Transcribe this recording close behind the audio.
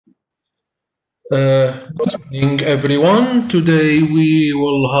Good evening, everyone. Today we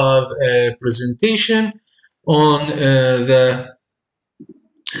will have a presentation on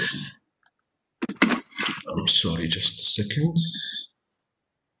I'm sorry, just a second.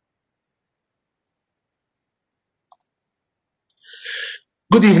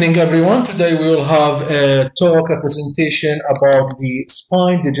 Good evening, everyone. Today we will have a presentation about the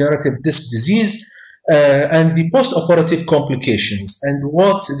spine degenerative disc disease and the post-operative complications and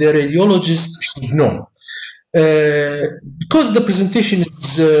what the radiologist should know. Because the presentation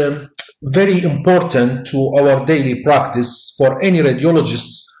is very important to our daily practice for any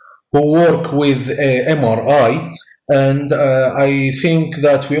radiologists who work with MRI, and I think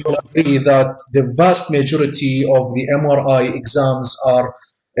that we all agree that the vast majority of the MRI exams are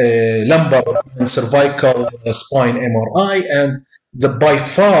lumbar and cervical spine MRI, and by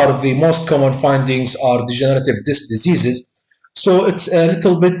far the most common findings are degenerative disc diseases. So it's a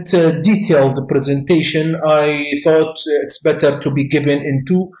little bit detailed presentation. I thought it's better to be given in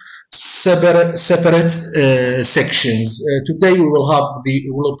two separate sections. Today we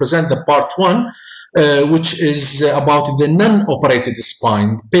will present the part one, which is about the non-operated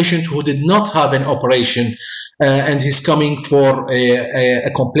spine, patient who did not have an operation and he's coming for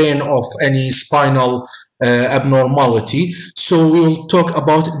a complaint of any spinal abnormality. So we will talk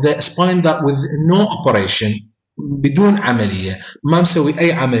about the spine that with no operation, بدون عملية ما مسوي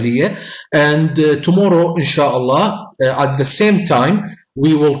أي عملية, and tomorrow inshallah at the same time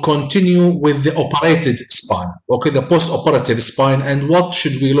we will continue with the operated spine, okay, the post-operative spine, and what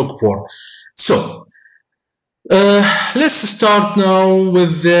should we look for. So let's start now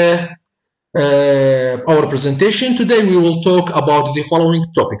with our presentation. Today we will talk about the following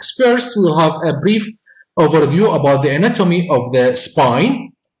topics. First, we will have a brief overview about the anatomy of the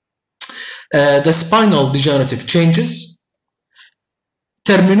spine, the spinal degenerative changes,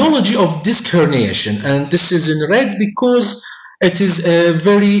 terminology of disc herniation, and this is in red because it is a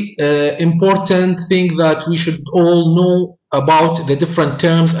very important thing that we should all know about the different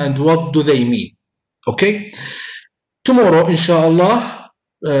terms and what do they mean. Okay, tomorrow inshallah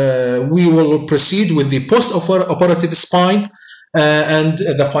we will proceed with the post-operative spine and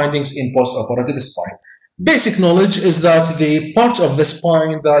the findings in post-operative spine. Basic knowledge is that the parts of the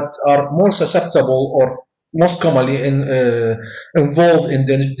spine that are more susceptible or most commonly involved in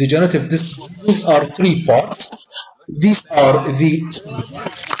the degenerative disc disease are three parts. These are the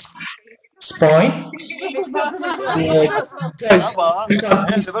spine. Guys, you can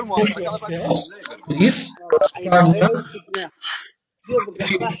please mute yourselves, please.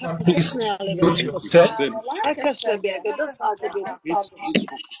 If you can please mute yourself.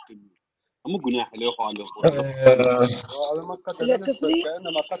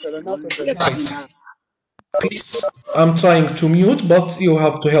 Nice. Please, I'm trying to mute, but you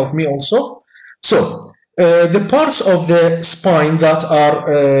have to help me also. So, the parts of the spine that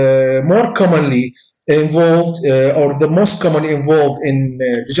are more commonly involved or the most commonly involved in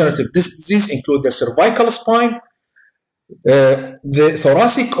degenerative disc disease include the cervical spine, the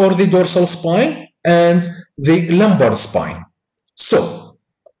thoracic or the dorsal spine, and the lumbar spine. So,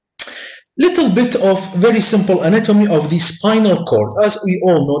 little bit of very simple anatomy of the spinal cord. As we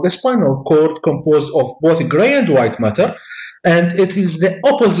all know, the spinal cord composed of both gray and white matter, and it is the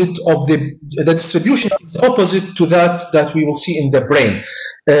opposite of the distribution is opposite to that we will see in the brain.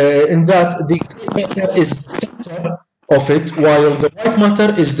 In that the gray matter is the center of it, while the white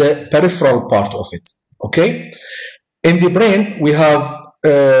matter is the peripheral part of it. Okay, in the brain we have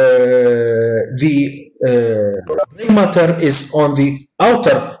gray matter is on the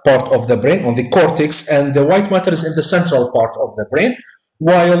outer part of the brain, on the cortex, and the white matter is in the central part of the brain,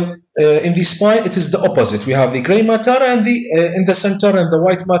 while in the spine it is the opposite. We have the gray matter and in the center and the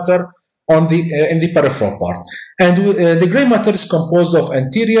white matter on the in the peripheral part. And the gray matter is composed of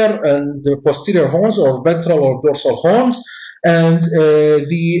anterior and posterior horns or ventral or dorsal horns, and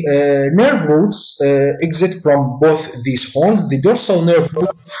the nerve roots exit from both these horns. The dorsal nerve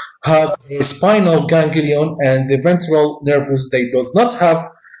roots have a spinal ganglion, and the ventral nerve roots they do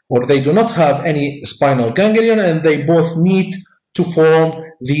not have any spinal ganglion, and they both meet to form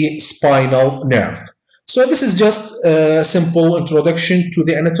the spinal nerve. So this is just a simple introduction to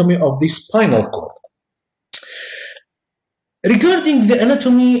the anatomy of the spinal cord. Regarding the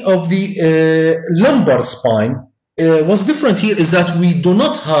anatomy of the lumbar spine, what's different here is that we do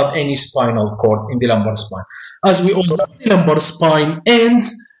not have any spinal cord in the lumbar spine. As we all know, the lumbar spine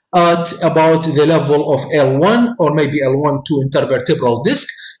ends at about the level of L1 or maybe L1 to intervertebral disc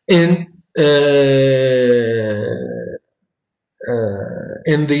in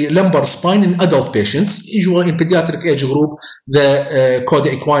in the lumbar spine in adult patients. Usually in pediatric age group, the coda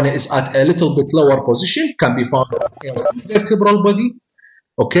equina is at a little bit lower position, can be found at L2 vertebral body.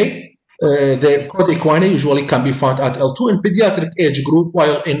 Okay, the coda equina usually can be found at L2 in pediatric age group,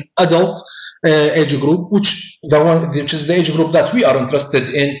 while in adult age group, which is the age group that we are interested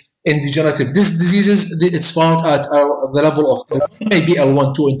in degenerative disc diseases, it's found at the level of L1, maybe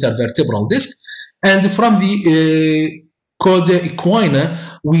L1-2 intervertebral disc. And from the coda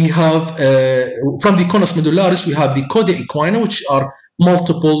equina, we have, from the conus medullaris, we have the coda equina, which are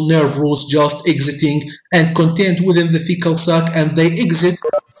multiple nerve roots just exiting and contained within the fecal sac, and they exit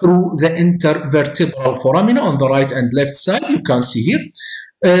through the intervertebral foramina on the right and left side. You can see here.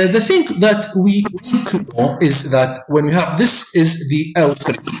 The thing that we need to know is that when we have this is the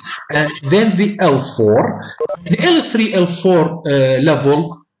L3 and then the L4, the L3, L4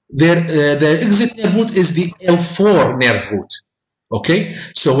 level, the exit nerve root is the L4 nerve root. Okay,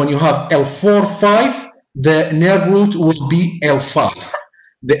 so when you have L4, 5, the nerve root will be L5.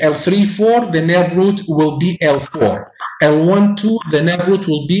 The L3, 4, the nerve root will be L4. L1, 2, the nerve root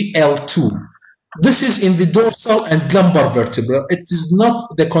will be L2. This is in the dorsal and lumbar vertebra. It is not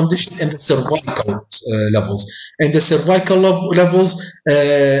the condition in the cervical levels. In the cervical levels,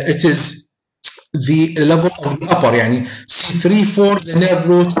 it is the level of the upper, yani C3, 4, the nerve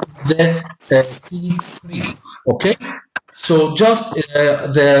root is the C3. Okay, so just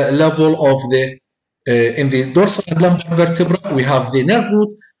the level of the in the dorsal and lumbar vertebra, we have the nerve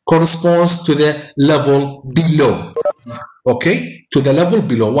root corresponds to the level below. Okay, to the level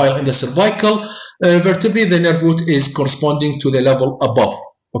below, while in the cervical vertebrae, the nerve root is corresponding to the level above.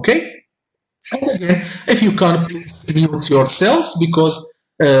 Okay, and again, if you can, please mute yourselves because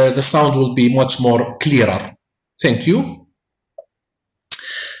the sound will be much more clearer. Thank you.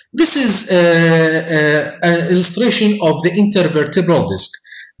 This is an illustration of the intervertebral disc.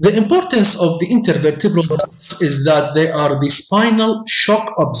 The importance of the intervertebral discs is that they are the spinal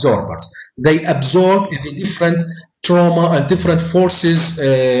shock absorbers. They absorb the different trauma and different forces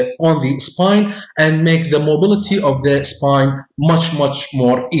on the spine and make the mobility of the spine much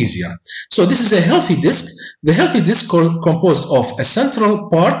more easier. So this is a healthy disc. The healthy disc composed of a central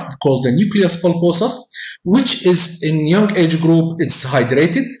part called the nucleus pulposus, which is in young age group, it's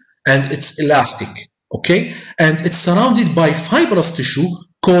hydrated and it's elastic. Okay, and it's surrounded by fibrous tissue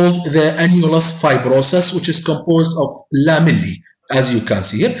called the annulus fibrosus, which is composed of lamellae, as you can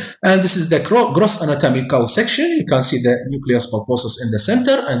see here. And this is the gross anatomical section. You can see the nucleus pulposus in the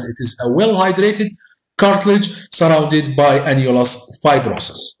center, and it is a well-hydrated cartilage surrounded by annulus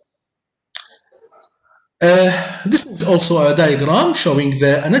fibrosus. This is also a diagram showing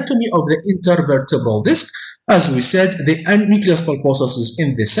the anatomy of the intervertebral disc. As we said, the nucleus pulposus is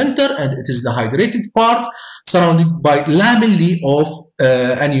in the center, and it is the hydrated part surrounded by lamellae of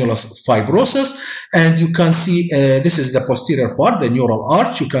annulus fibrosus. And you can see this is the posterior part, the neural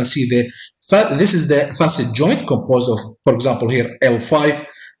arch. You can see this is the facet joint composed of, for example, here L5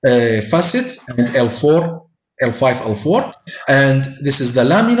 facet and L4, L5, L4, and this is the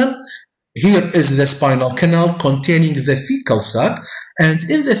lamina. Here is the spinal canal containing the fecal sac, and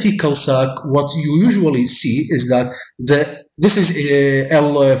in the fecal sac, what you usually see is that this is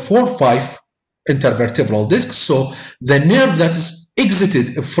L4, 5 intervertebral disc. So the nerve that is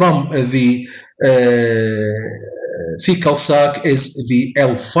exited from the fecal sac is the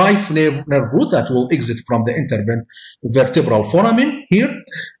L5 nerve root that will exit from the intervertebral foramen here.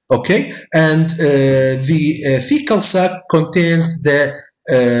 Okay, and the fecal sac contains the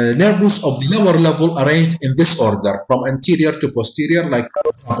nerve roots of the lower level arranged in this order from anterior to posterior, like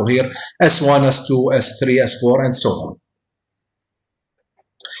for example here S1, S2, S3, S4, and so on.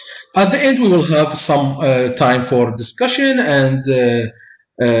 At the end, we will have some time for discussion and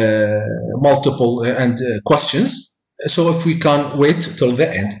multiple questions. So if we can wait till the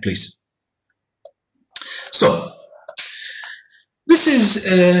end, please. So this is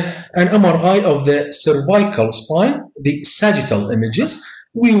an MRI of the cervical spine, the sagittal images.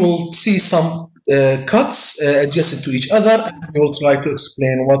 We will see some cuts adjacent to each other, and we will try to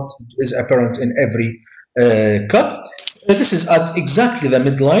explain what is apparent in every cut. This is at exactly the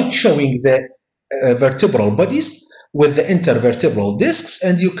midline, showing the vertebral bodies with the intervertebral discs,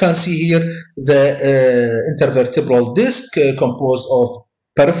 and you can see here the intervertebral disc composed of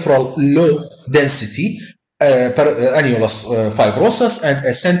peripheral low density annulus fibrosus and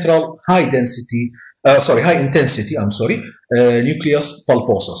a central high intensity nucleus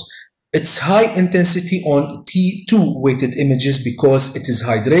pulposus. It's high intensity on T2 weighted images because it is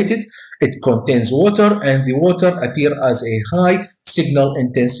hydrated, it contains water, and the water appear as a high signal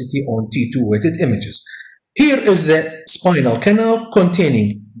intensity on T2 weighted images. Here is the spinal canal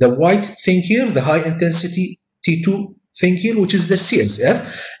containing the white thing here, the high intensity T2 thing here, which is the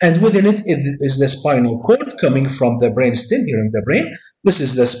CSF, and within it is the spinal cord coming from the brain stem here in the brain. This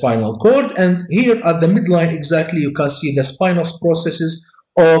is the spinal cord, and here at the midline exactly you can see the spinal processes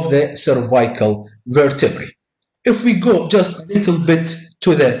of the cervical vertebrae. If we go just a little bit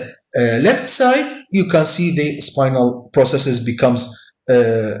to the left side, you can see the spinal processes becomes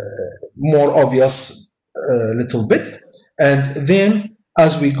more obvious a little bit, and then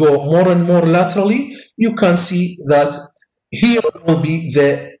as we go more and more laterally, you can see that here will be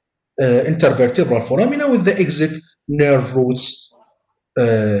the intervertebral foramina with the exit nerve roots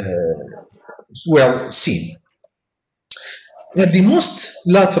well seen. At the most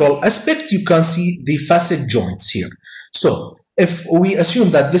lateral aspect, you can see the facet joints here. So if we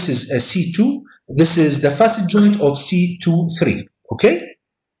assume that this is a C2, this is the facet joint of C23, okay?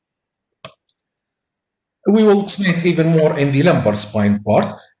 We will explain it even more in the lumbar spine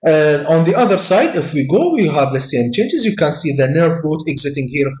part. On the other side, if we go, we have the same changes. You can see the nerve root exiting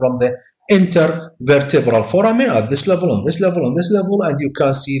here from the intervertebral foramen at this level, on this level, on this level, and you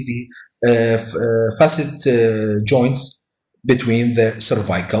can see the facet joints between the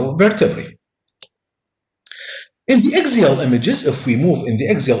cervical vertebrae. In the axial images, if we move in the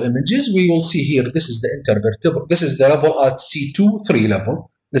axial images, we will see here, this is the intervertebral, this is the level at C2, 3 level.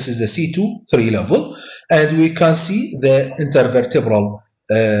 This is the C2, 3 level, and we can see the intervertebral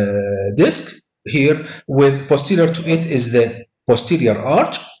disc here with posterior to it is the posterior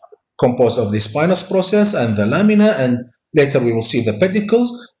arch composed of the spinous process and the lamina, and later we will see the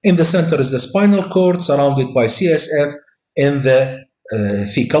pedicles. In the center is the spinal cord surrounded by CSF in the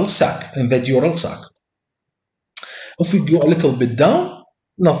thecal sac, in the dural sac. If we go a little bit down,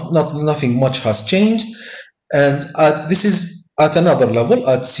 nothing much has changed, and this is at another level,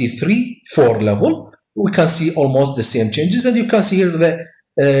 at C3, 4 level, we can see almost the same changes, and you can see here the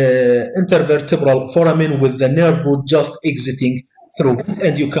intervertebral foramen with the nerve root just exiting through it,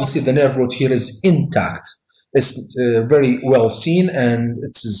 and you can see the nerve root here is intact. It's very well seen, and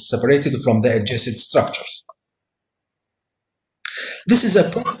it's separated from the adjacent structures. This is a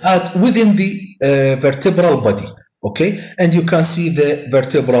plot within the vertebral body, okay, and you can see the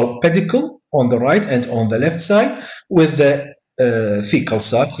vertebral pedicle on the right and on the left side with the thecal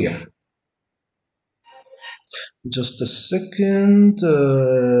sac here. Just a second,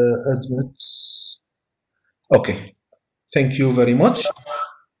 admit. Okay, thank you very much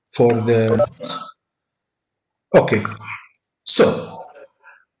for the. Okay, so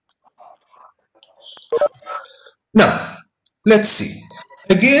now let's see.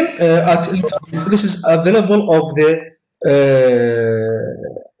 Again, this is at the level of the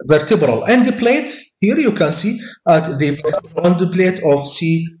vertebral end plate. Here you can see at the vertebral end plate of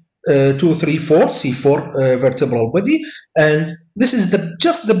C2, 3, 4, C4 vertebral body, and this is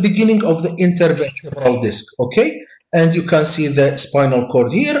just the beginning of the intervertebral disc, okay? And you can see the spinal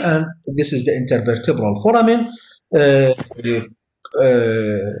cord here, and this is the intervertebral foramen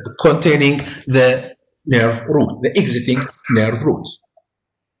containing the nerve root, the exiting nerve root.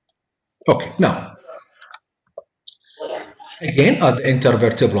 Okay, now, again, at the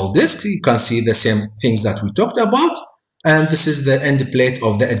intervertebral disc, you can see the same things that we talked about, and this is the end plate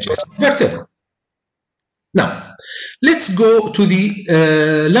of the adjacent vertebra. Now, let's go to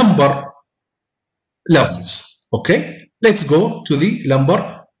the lumbar levels, okay? Let's go to the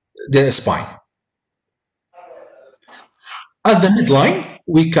lumbar, the spine. At the midline,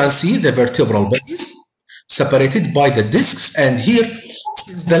 we can see the vertebral bodies separated by the discs, and here,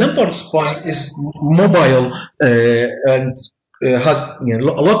 since the lumbar spine is mobile and has a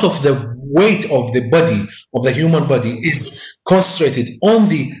lot of the weight of the body, of the human body, is concentrated on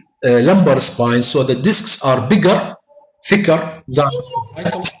the lumbar spine, so the discs are bigger, thicker than the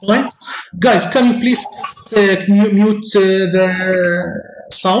cervical spine. Guys, can you please mute the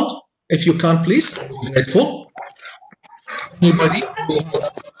sound? If you can, please. I'm grateful. Anybody who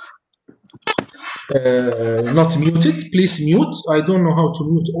has not muted, please mute. I don't know how to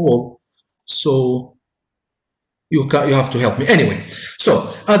mute all, so you have to help me. Anyway,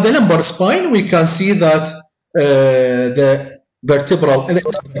 so at the lumbar spine, we can see that the vertebral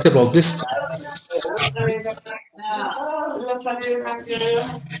disc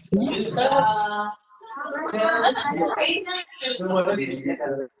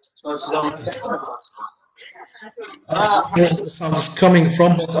where the sound is coming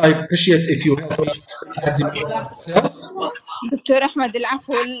from, but I appreciate if you help me add the mute myself. دكتور أحمد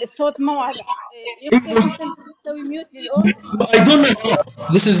العفو الصوت ما واضح يمكن أنت تسوي ميوت للأم. I don't know how.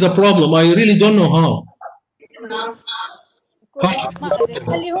 This is the problem. I really don't know how. ما ادري،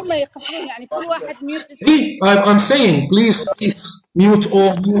 خلي هم يقفلون يعني كل واحد ميوت. I'm saying please mute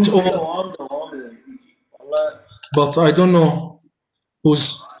all. But I don't know who's.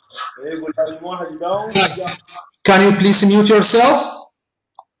 Can you please mute yourselves?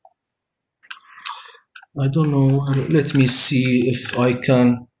 I don't know. Let me see if I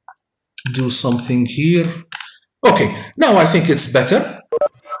can do something here. Okay, now I think it's better.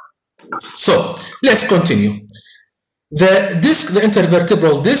 So let's continue. The disc, the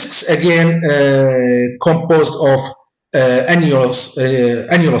intervertebral discs, again composed of annulus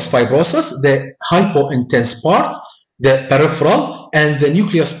fibrosus, the hypointense part, the peripheral, and the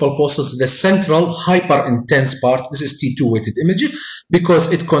nucleus pulposus, the central hyperintense part. This is T2 weighted image because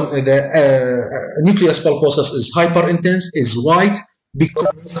the nucleus pulposus is hyperintense, is white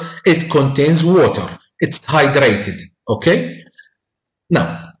because it contains water. It's hydrated. Okay. Now,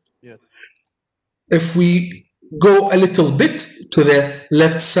 yes. If we go a little bit to the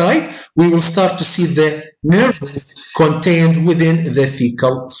left side, we will start to see the nerve contained within the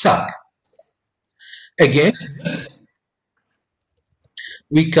thecal sac. Again,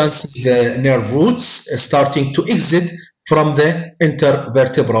 we can see the nerve roots starting to exit from the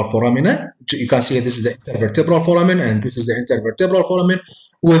intervertebral foramina. You can see this is the intervertebral foramen and this is the intervertebral foramen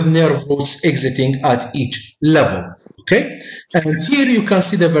with nerve roots exiting at each level. Okay, and here you can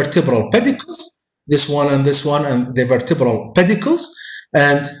see the vertebral pedicles. This one and this one, and the vertebral pedicles,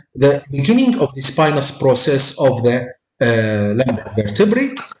 and the beginning of the spinous process of the lumbar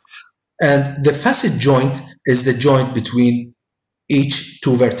vertebrae, and the facet joint is the joint between each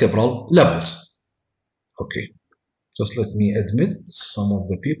two vertebral levels. Okay, just let me admit some of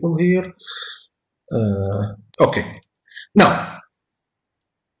the people here. Okay, now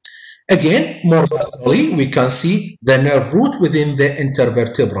again, more laterally, we can see the nerve root within the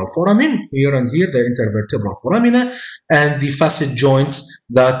intervertebral foramen, here and here, the intervertebral foramina, and the facet joints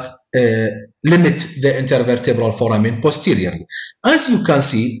that limit the intervertebral foramen posteriorly. As you can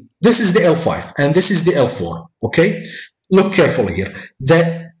see, this is the L5 and this is the L4, okay? Look carefully here.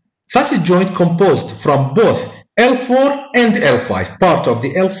 The facet joint composed from both L4 and L5, part of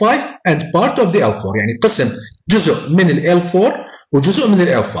the L5 and part of the L4, يعني قسم جزء من ال L4 وجزء من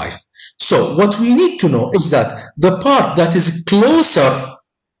ال L5. So what we need to know is that the part that is closer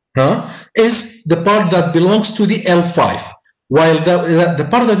is the part that belongs to the L5, while the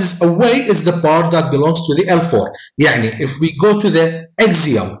part that is away is the part that belongs to the L4. يعني if we go to the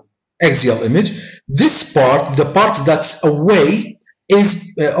axial image, this part, the part that's away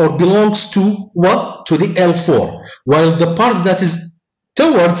is or belongs to what? To the L4, while the part that is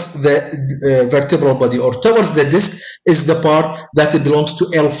towards the vertebral body or towards the disc is the part that it belongs to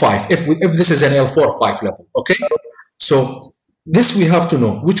L5 if this is an L4 5 level. Okay, so this we have to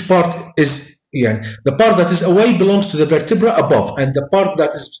know which part is the part that is away belongs to the vertebra above, and the part that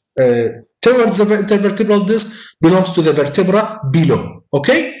is towards the intervertebral disc belongs to the vertebra below.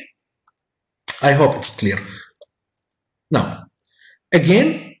 Okay, I hope it's clear. Now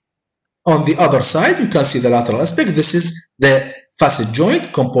again, on the other side you can see the lateral aspect. This is the facet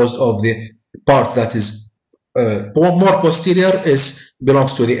joint composed of the part that is more posterior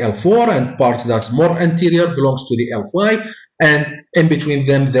belongs to the L4, and part that's more anterior belongs to the L5, and in between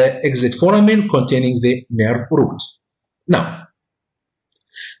them the exit foramen containing the nerve root. Now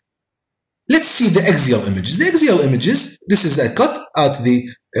let's see the axial images. The axial images, this is a cut at the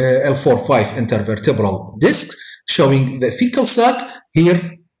L4-5 intervertebral disc showing the thecal sac here.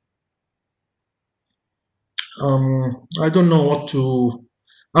 I don't know what to.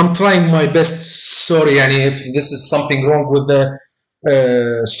 I'm trying my best. Sorry, if this is something wrong with the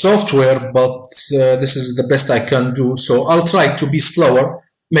software, but this is the best I can do. So I'll try to be slower.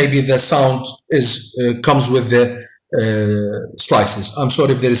 Maybe the sound comes with the slices. I'm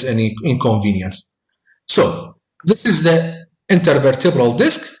sorry if there is any inconvenience. So this is the intervertebral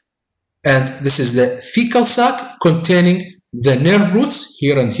disc, and this is the thecal sac containing the nerve roots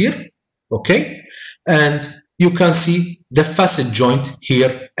here and here. Okay, and you can see the facet joint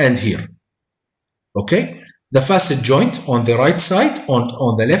here and here. Okay, the facet joint on the right side,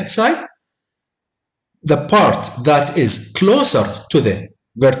 on the left side, the part that is closer to the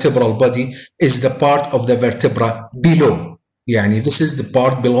vertebral body is the part of the vertebra below. Yani this is the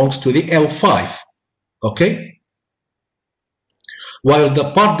part belongs to the L5. Okay, while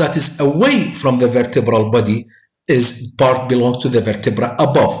the part that is away from the vertebral body is part belongs to the vertebra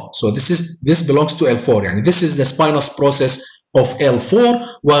above. So this belongs to L4. Yani this is the spinous process of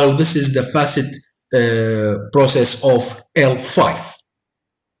L4, while this is the facet process of L5.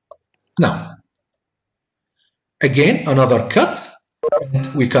 Now, again, another cut And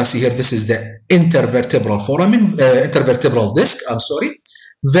we can see here, this is the intervertebral foramen, intervertebral disc, I'm sorry,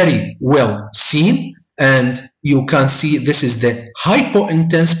 very well seen. And you can see this is the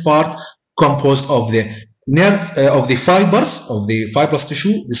hypointense part composed of the nerve, of the fibers, of the fibrous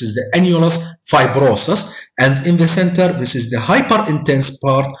tissue. This is the annulus fibrosus. And in the center, this is the hyperintense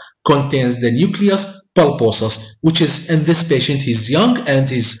part, contains the nucleus pulposus, which is, in this patient, he's young and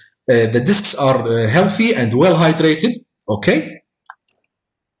his the discs are healthy and well hydrated. Okay.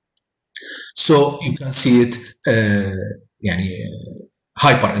 So you can see it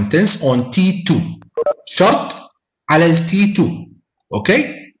hyper intense on T2 شرط على ال T2.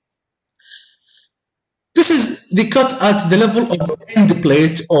 Okay. This is the cut at the level of the end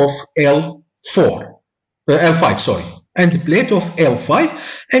plate of L5, sorry, end plate of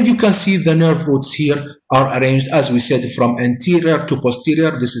L5, and you can see the nerve roots here are arranged, as we said, from anterior to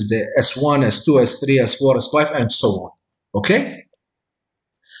posterior. This is the S1, S2, S3, S4, S5, and so on. Okay.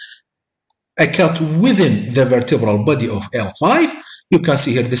 A cut within the vertebral body of L5. You can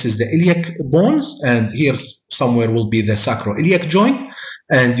see here, this is the iliac bones, and here somewhere will be the sacroiliac joint.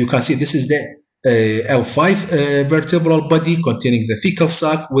 And you can see this is the L5 vertebral body containing the thecal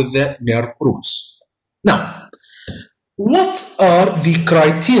sac with the nerve roots. Now, what are the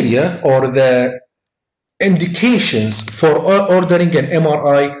criteria or the indications for ordering an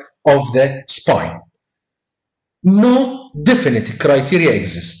MRI of the spine? No definite criteria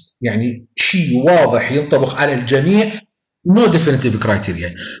exists. يعني شيء واضح ينطبق على الجميع. No definitive criteria.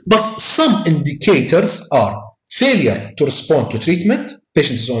 But some indicators are failure to respond to treatment.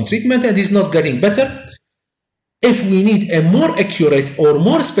 Patient is on treatment and is not getting better. If we need a more accurate or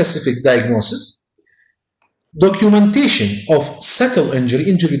more specific diagnosis, documentation of subtle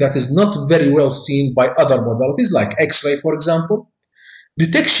injury that is not very well seen by other modalities like X-ray, for example,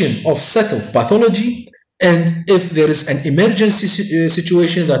 detection of subtle pathology, and if there is an emergency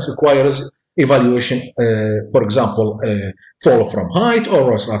situation that requires evaluation, for example, fall from height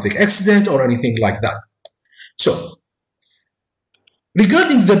or a traffic accident or anything like that. So,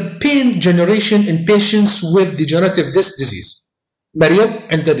 regarding the pain generation in patients with degenerative disc disease, مريض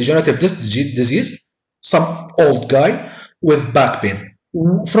عنده degenerative disc disease, some old guy with back pain.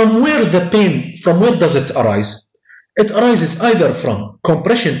 From where does it arise? It arises either from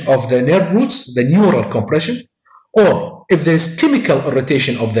compression of the nerve roots, the neural compression, or if there is chemical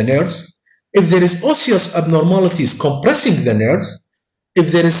irritation of the nerves, if there is osseous abnormalities compressing the nerves,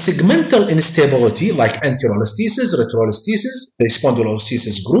 if there is segmental instability like anterolisthesis, retrolisthesis, the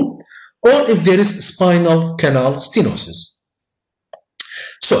spondylolisthesis group, or if there is spinal canal stenosis.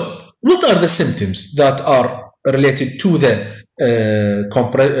 So, what are the symptoms that are related to the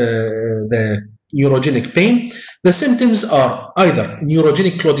neurogenic pain? The symptoms are either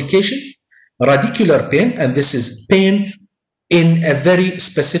neurogenic claudication, radicular pain, and this is pain in a very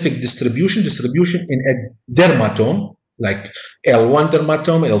specific distribution in a dermatome, like L1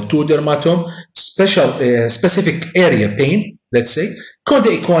 dermatome, L2 dermatome, specific area pain, let's say, coda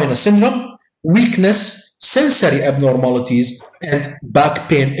equina syndrome, weakness, sensory abnormalities, and back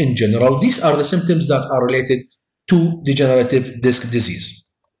pain in general. These are the symptoms that are related to degenerative disc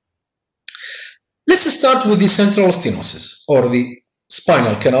disease. Let's start with the central stenosis or the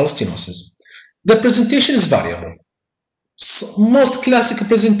spinal canal stenosis. The presentation is variable. Most classic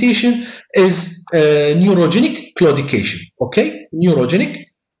presentation is neurogenic claudication. Okay, neurogenic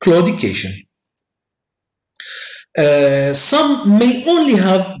claudication. Some may only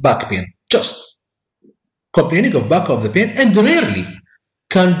have back pain, just complaining of back of the pain, and rarely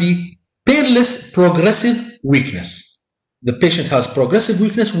can be painless progressive weakness. The patient has progressive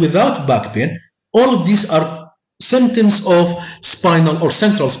weakness without back pain. All of these are symptoms of spinal or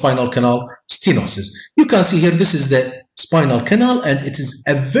central spinal canal stenosis. You can see here, this is the spinal canal, and it is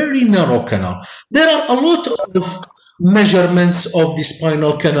a very narrow canal. There are a lot of measurements of the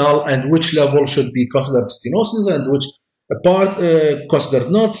spinal canal and which level should be considered stenosis and which part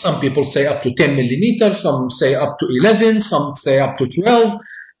considered not. Some people say up to 10 millimeters, some say up to 11, some say up to 12.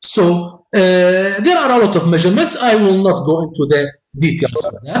 So there are a lot of measurements. I will not go into the details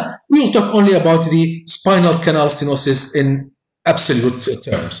of that. We will talk only about the spinal canal stenosis in absolute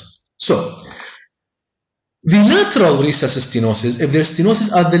terms. So, the lateral recess stenosis, if there is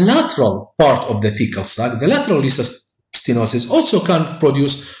stenosis at the lateral part of the thecal sac, the lateral recess stenosis also can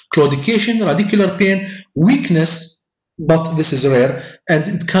produce claudication, radicular pain, weakness, but this is rare, and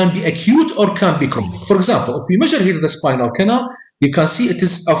it can be acute or can be chronic. For example, if we measure here the spinal canal, you can see it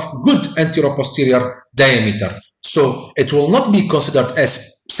is of good anteroposterior diameter. So it will not be considered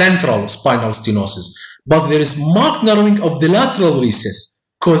as central spinal stenosis, but there is marked narrowing of the lateral recess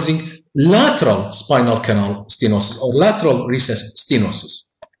causing lateral spinal canal stenosis or lateral recess stenosis.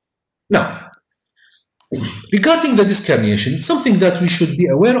 Now, regarding the disc herniation, something that we should be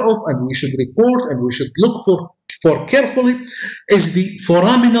aware of and we should report and we should look for carefully is the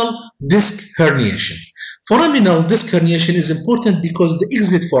foraminal disc herniation. Foraminal disc herniation is important because the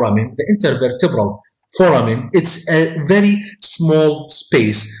exit foramen, the intervertebral foramen, it's a very small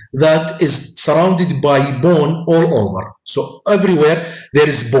space that is surrounded by bone all over. So everywhere there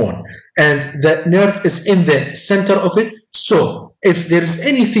is bone and the nerve is in the center of it. So if there is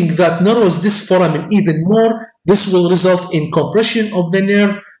anything that narrows this foramen even more, this will result in compression of the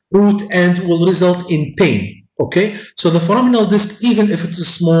nerve root and will result in pain. Okay, so the foraminal disc, even if it's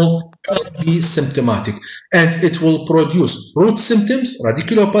small, can be symptomatic and it will produce root symptoms,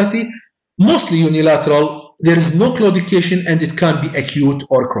 radiculopathy, mostly unilateral. There is no claudication and it can be acute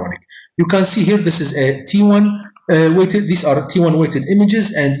or chronic. You can see here, this is a T1 weighted, these are T1 weighted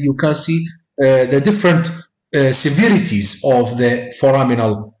images, and you can see the different severities of the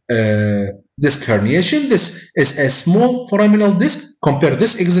foraminal disc herniation. This is a small foraminal disc. Compare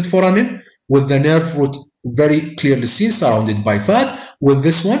this exit foramen with the nerve root very clearly seen, surrounded by fat. With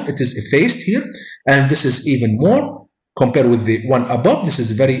this one, it is effaced here, and this is even more. Compare with the one above, this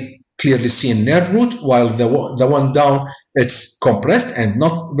is very clearly seen nerve root, while the one down, it's compressed and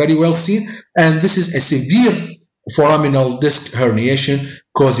not very well seen. And this is a severe foraminal disc herniation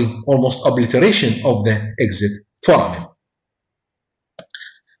causing almost obliteration of the exit foramen.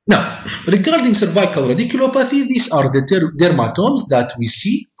 Now, regarding cervical radiculopathy, these are the dermatomes that we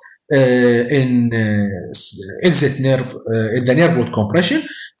see in exit nerve, in the nerve root compression.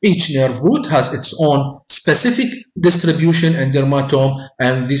 Each nerve root has its own specific distribution and dermatome,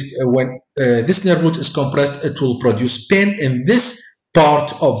 and this, when this nerve root is compressed, it will produce pain in this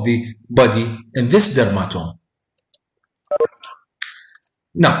part of the body, in this dermatome.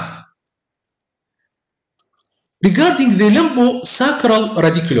 Now, regarding the lumbosacral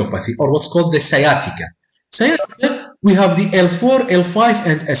radiculopathy, or what's called the sciatica. Sciatica, we have the L4, L5,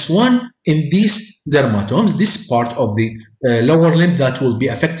 and S1 in these dermatomes, this part of the lower limb that will be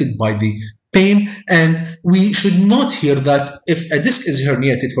affected by the pain. And we should note here that if a disc is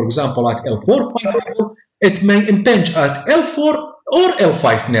herniated, for example, at L4, 5 level, it may impinge at L4 or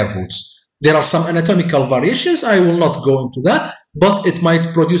L5 nerve roots. There are some anatomical variations, I will not go into that, but it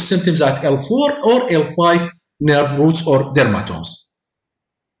might produce symptoms at L4 or L5 nerve roots or dermatomes.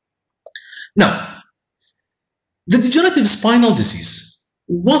 Now, the degenerative spinal disease.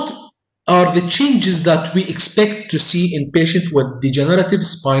 What are the changes that we expect to see in patients with degenerative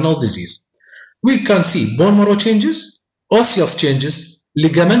spinal disease? We can see bone marrow changes, osseous changes,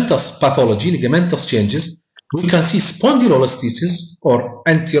 ligamentous pathology, ligamentous changes. We can see spondylolisthesis or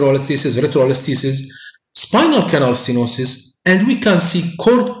anterolisthesis, retrolisthesis, spinal canal stenosis, and we can see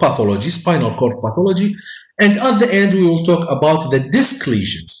cord pathology, spinal cord pathology. And at the end, we will talk about the disc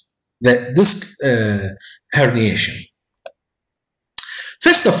lesions, the disc herniation.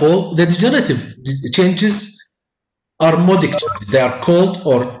 First of all, the degenerative changes are modic changes. They are called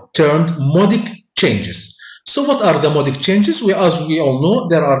or termed modic changes. So what are the modic changes? As we all know,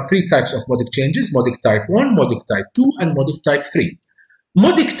 there are three types of modic changes: modic type 1, modic type 2, and modic type 3.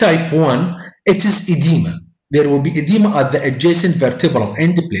 Modic type 1, it is edema. There will be edema at the adjacent vertebral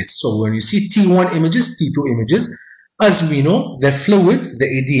end plates. So when you see T1 images, T2 images, as we know, the fluid, the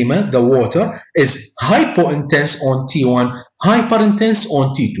edema, the water is hypointense on T1, hyperintense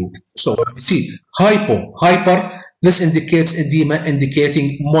on T2. So when we see hyper, this indicates edema,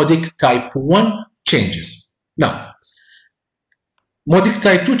 indicating modic type 1 changes. Now, modic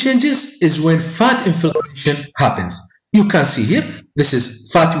type 2 changes is when fat infiltration happens. You can see here, this is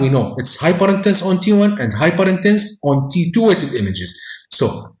fat, we know it's hyperintense on T1 and hyperintense on T2 weighted images.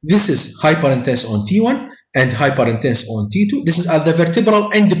 So this is hyperintense on T1 and hyperintense on T2. This is at the vertebral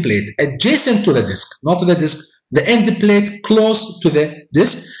end plate, adjacent to the disc, not the disc, the end plate close to the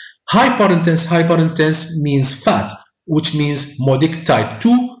disc. Hyperintense means fat, which means modic type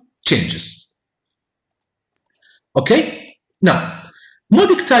 2 changes. Okay, now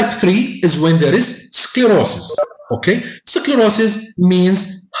modic type 3 is when there is sclerosis. Okay, sclerosis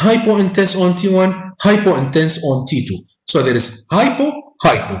means hypointense on T1, hypointense on T2. So there is hypo.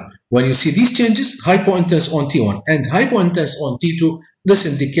 When you see these changes, hypointense on T1 and hypointense on T2, this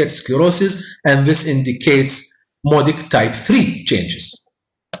indicates sclerosis, and this indicates modic type 3 changes.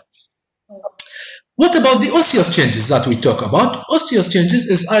 What about the osseous changes that we talk about? Osseous changes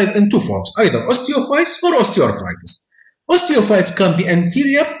is in two forms, either osteophytes or osteoarthritis. Osteophytes can be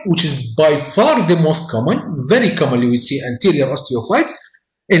anterior, which is by far the most common. Very commonly we see anterior osteophytes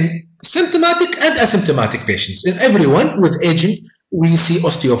in symptomatic and asymptomatic patients. In everyone with aging, we see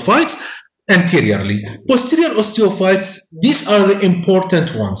osteophytes anteriorly. Posterior osteophytes, these are the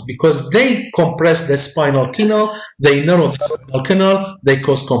important ones because they compress the spinal canal, they narrow the spinal canal, they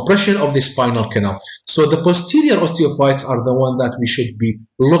cause compression of the spinal canal. So the posterior osteophytes are the one that we should be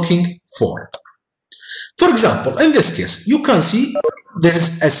looking for. For example, in this case, you can see there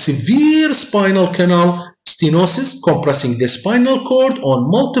is a severe spinal canal stenosis compressing the spinal cord on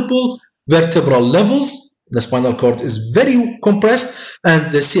multiple vertebral levels. The spinal cord is very compressed and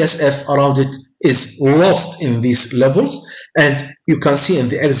the CSF around it is lost in these levels. And you can see in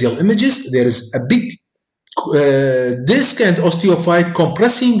the axial images, there is a big disc and osteophyte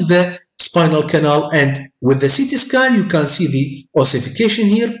compressing the spinal canal. And with the CT scan, you can see the ossification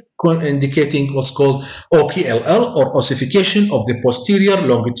here, indicating what's called OPLL, or ossification of the posterior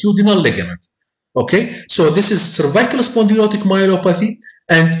longitudinal ligament. Okay, so this is cervical spondylotic myelopathy,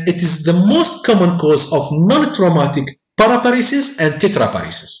 and it is the most common cause of non-traumatic paraparesis and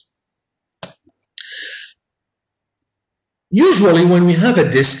tetraparesis. Usually when we have a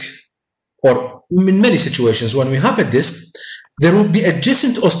disc, or in many situations when we have a disc, there will be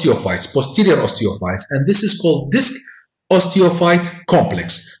adjacent osteophytes, posterior osteophytes, and this is called disc osteophyte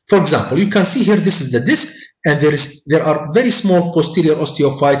complex. For example, you can see here, this is the disc, and there are very small posterior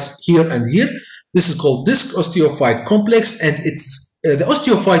osteophytes here and here. This is called disc osteophyte complex, and it's the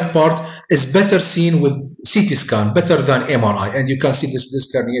osteophyte part is better seen with CT scan, better than MRI. And you can see this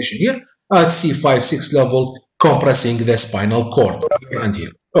disc herniation here at C5, 6 level, compressing the spinal cord here and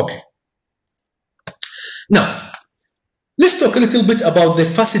here. Okay. Now, let's talk a little bit about the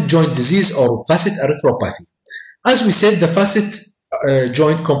facet joint disease or facet arthropathy. As we said, the facet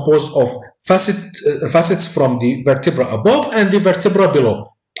joint composed of facets from the vertebra above and the vertebra below,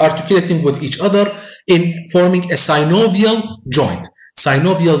 articulating with each other in forming a synovial joint.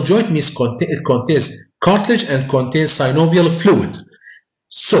 Synovial joint means it contains cartilage and contains synovial fluid.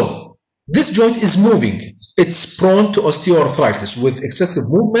 So this joint is moving. It's prone to osteoarthritis. With excessive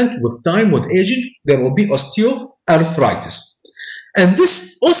movement, with time, with aging, there will be osteoarthritis. And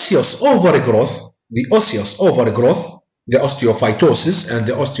this osseous overgrowth, the osteophytosis and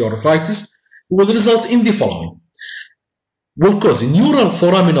the osteoarthritis, will result in the following. Will cause neural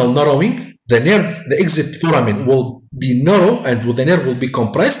foraminal narrowing. The exit foramen will be narrow and the nerve will be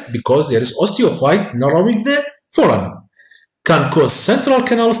compressed because there is osteophyte narrowing the foramen. Can cause central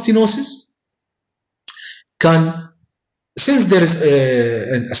canal stenosis. Since there is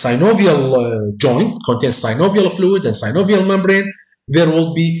a synovial joint, contains synovial fluid and synovial membrane, there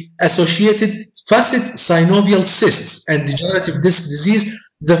will be associated facet synovial cysts and degenerative disc disease.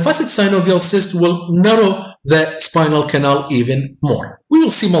 The facet synovial cyst will narrow the spinal canal even more. We will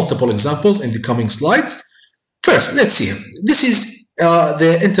see multiple examples in the coming slides. First, let's see. This is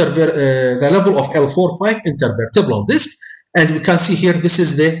the level of L4-5 intervertebral disc, and we can see here this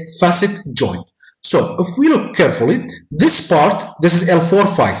is the facet joint. So if we look carefully, this part, this is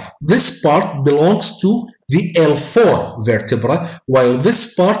L4-5. This part belongs to the L4 vertebra, while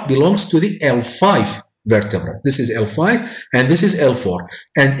this part belongs to the L5 vertebra. This is L5 and this is L4.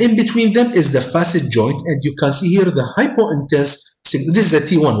 And in between them is the facet joint, and you can see here the hypointense, this is a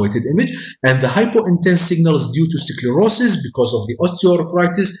T1 weighted image, and the hypointense signals due to sclerosis because of the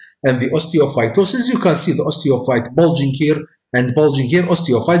osteoarthritis and the osteophytosis. You can see the osteophyte bulging here and bulging here,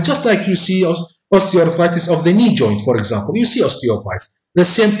 osteophyte, just like you see osteoarthritis of the knee joint, for example. You see osteophytes. The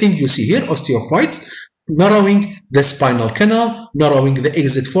same thing you see here, osteophytes, narrowing the spinal canal, narrowing the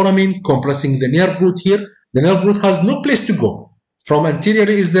exit foramen, compressing the nerve root here. The nerve root has no place to go. From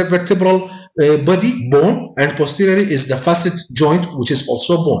anteriorly is the vertebral body, bone, and posteriorly is the facet joint, which is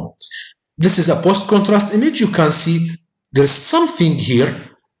also bone. This is a post-contrast image. You can see there's something here.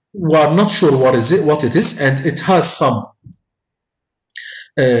 We are not sure what it is, and it has some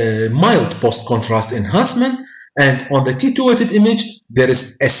mild post-contrast enhancement. And on the T2 weighted image, there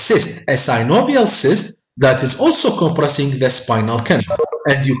is a cyst, a synovial cyst that is also compressing the spinal canal.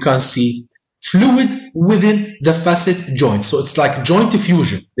 And you can see fluid within the facet joint. So it's like joint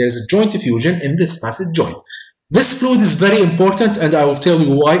effusion. There is a joint effusion in this facet joint. This fluid is very important, and I will tell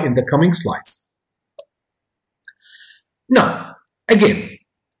you why in the coming slides. Now, again,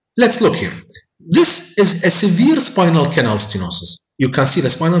 let's look here. This is a severe spinal canal stenosis. You can see the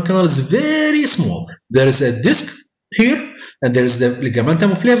spinal canal is very small. There is a disc here, and there is the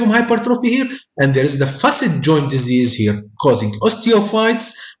ligamentum flavum hypertrophy here, and there is the facet joint disease here, causing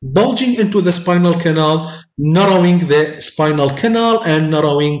osteophytes bulging into the spinal canal, narrowing the spinal canal and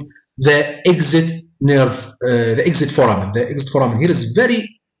narrowing the exit nerve, the exit foramen. The exit foramen here is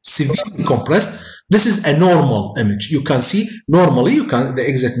very severely compressed. This is a normal image. You can see normally the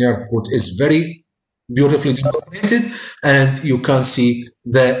exit nerve root is very beautifully demonstrated, and you can see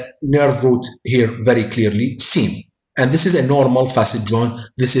the nerve root here very clearly seen. And this is a normal facet joint.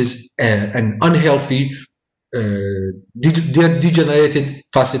 This is an unhealthy degenerated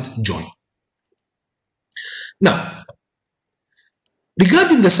facet joint. Now,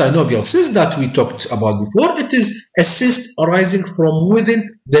 regarding the synovial cyst that we talked about before, it is a cyst arising from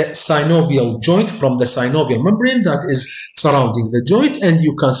within the synovial joint, from the synovial membrane that is surrounding the joint. And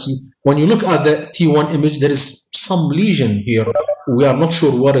you can see when you look at the T1 image, there is some lesion here. We are not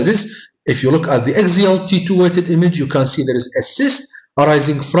sure what it is. If you look at the axial T2 weighted image, you can see there is a cyst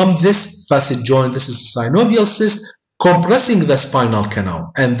arising from this facet joint. This is synovial cyst compressing the spinal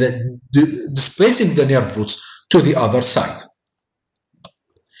canal and displacing the nerve roots to the other side.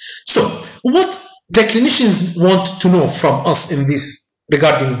 So, what the clinicians want to know from us in this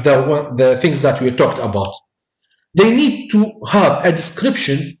regarding the things that we talked about? They need to have a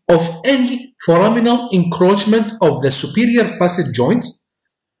description of any foraminal encroachment of the superior facet joints.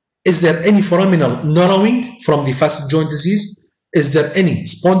 Is there any foraminal narrowing from the facet joint disease? Is there any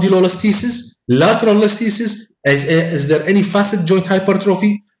spondylolisthesis, lateral listhesis? Is there any facet joint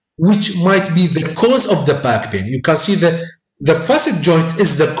hypertrophy, which might be the cause of the back pain? You can see the facet joint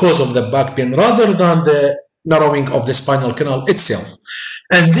is the cause of the back pain rather than the narrowing of the spinal canal itself.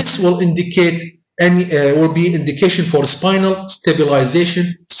 And this will indicate will be indication for spinal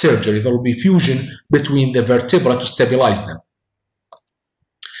stabilization surgery. There will be fusion between the vertebra to stabilize them.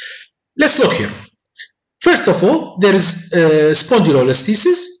 Let's look here. First of all, there is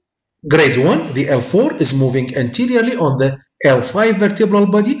spondylolisthesis, grade 1. The L4 is moving anteriorly on the L5 vertebral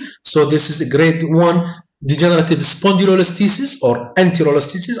body. So this is a grade 1 degenerative spondylolisthesis or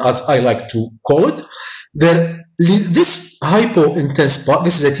anterolisthesis, as I like to call it. This hypointense part,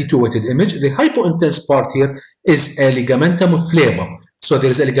 this is a T2 weighted image. The hypointense part here is a ligamentum flavum. So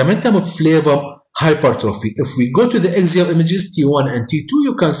there is a ligamentum flavum hypertrophy. If we go to the axial images T1 and T2,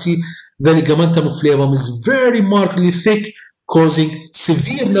 you can see the ligamentum flavum is very markedly thick, causing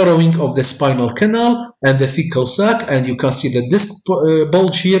severe narrowing of the spinal canal and the thecal sac, and you can see the disc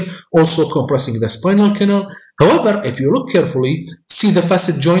bulge here also compressing the spinal canal. However, if you look carefully, see the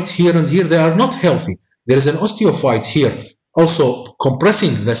facet joint here and here, they are not healthy. There is an osteophyte here also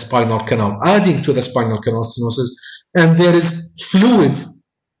compressing the spinal canal, adding to the spinal canal stenosis, and there is fluid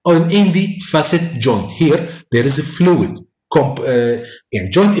in the facet joint. Here, there is a fluid,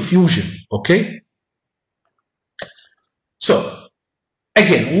 joint effusion, okay? So,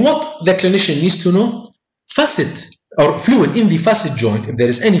 again, what the clinician needs to know, facet or fluid in the facet joint, if there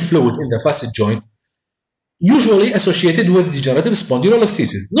is any fluid in the facet joint, usually associated with degenerative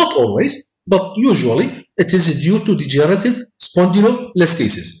spondylolisthesis. Not always, but usually it is due to degenerative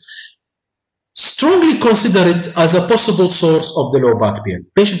spondylolisthesis. Strongly consider it as a possible source of the low back pain.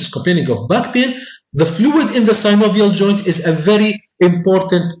 Patient is complaining of back pain. The fluid in the synovial joint is a very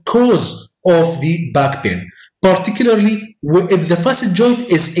important cause of the back pain, particularly if the facet joint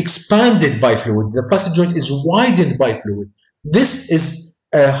is expanded by fluid, the facet joint is widened by fluid. This is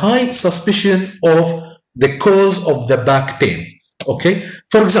a high suspicion of the cause of the back pain. Okay,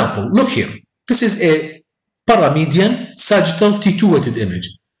 for example, look here. This is a paramedian sagittal T2 weighted image.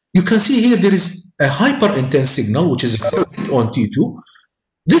 You can see here there is a hyperintense signal which is on T2.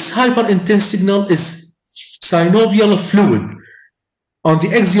 This hyperintense signal is synovial fluid. On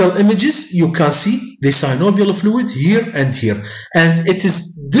the axial images, you can see the synovial fluid here and here, and it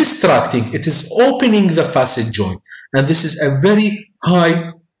is distracting, it is opening the facet joint, and this is a very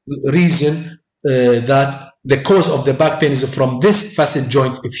high reason that the cause of the back pain is from this facet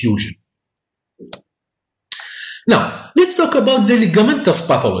joint effusion. Now, let's talk about the ligamentous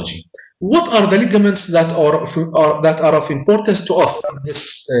pathology. What are the ligaments that are of importance to us in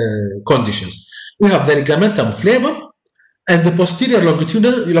these conditions? We have the ligamentum flavum and the posterior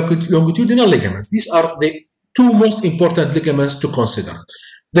longitudinal ligaments. These are the two most important ligaments to consider.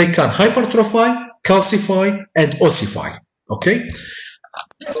 They can hypertrophy, calcify, and ossify. Okay?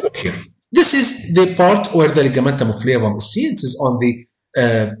 Let's look here. This is the part where the ligamentum flavum is seen. It is on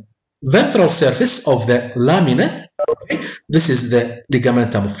the ventral surface of the lamina. Okay? This is the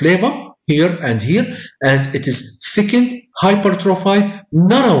ligamentum flavum here and here, and it is thickened, hypertrophied,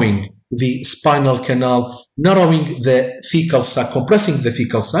 narrowing the spinal canal, narrowing the thecal sac, compressing the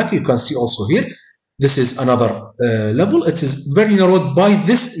thecal sac. You can see also here, this is another level. It is very narrowed by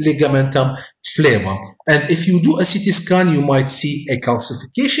this ligamentum flavum. And if you do a CT scan, you might see a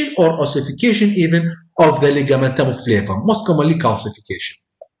calcification or ossification even of the ligamentum flavum, most commonly calcification.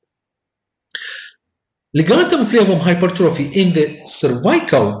 Ligamentum flavum hypertrophy in the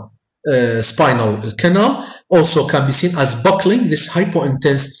cervical spinal canal also can be seen as buckling, this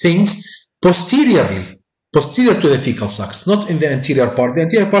hypointense things posterior to the fecal sacs, not in the anterior part. The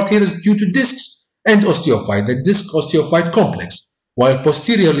anterior part here is due to discs and osteophyte, the disc osteophyte complex. While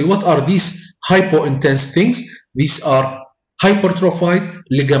posteriorly, what are these hypointense things? These are hypertrophied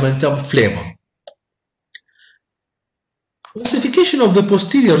ligamentum flavum. Ossification of the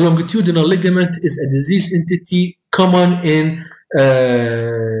posterior longitudinal ligament is a disease entity common in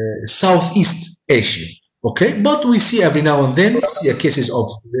Southeast Asia. Okay, but we see every now and then, we see cases of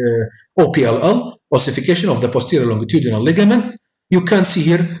OPLL, ossification of the posterior longitudinal ligament. You can see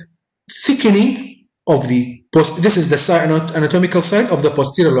here thickening of the this is the anatomical site of the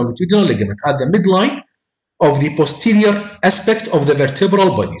posterior longitudinal ligament at the midline of the posterior aspect of the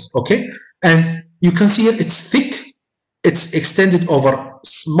vertebral bodies. Okay, and you can see here it's thick, it's extended over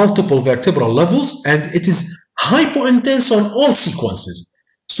multiple vertebral levels, and it is hypointense on all sequences.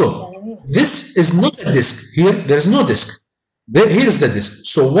 So this is not a disc. Here there is no disc. Here is the disc.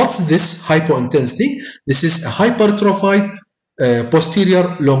 So what's this hypointense thing? This is a hypertrophied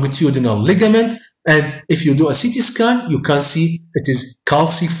posterior longitudinal ligament, and if you do a CT scan, you can see it is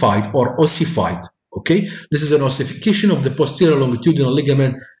calcified or ossified. Okay, this is an ossification of the posterior longitudinal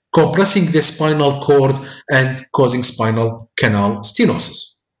ligament, compressing the spinal cord and causing spinal canal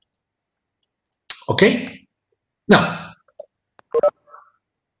stenosis. Okay, now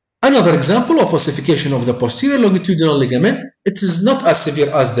another example of ossification of the posterior longitudinal ligament. It is not as severe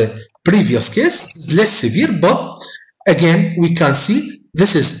as the previous case, it's less severe, but again we can see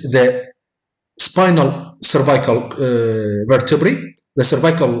this is the spinal cervical vertebrae,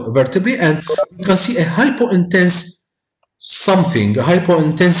 and you can see a hypointense something, a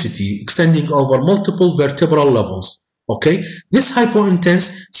hypointensity extending over multiple vertebral levels. Okay, this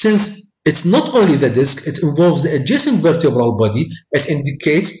hypointense, since it's not only the disc, it involves the adjacent vertebral body, it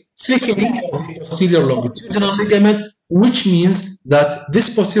indicates thickening of the posterior longitudinal ligament, which means that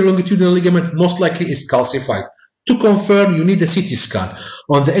this posterior longitudinal ligament most likely is calcified. To confirm, you need a CT scan.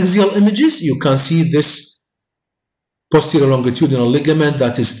 On the axial images, you can see this posterior longitudinal ligament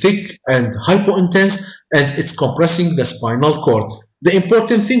that is thick and hypointense, and it's compressing the spinal cord. The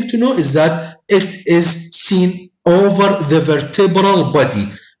important thing to know is that it is seen over the vertebral body,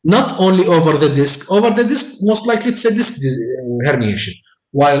 not only over the disc. Over the disc, most likely it's a disc herniation.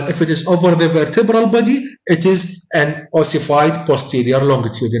 While if it is over the vertebral body, it is an ossified posterior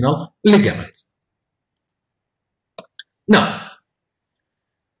longitudinal ligament. Now,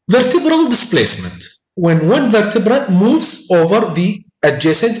 vertebral displacement. When one vertebra moves over the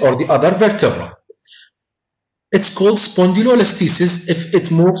adjacent or the other vertebra, it's called spondylolisthesis if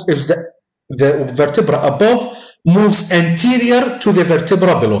it moves, if the vertebra above moves anterior to the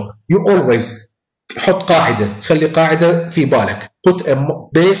vertebra below. You always حط قاعدة، خلي قاعدة في بالك. Put a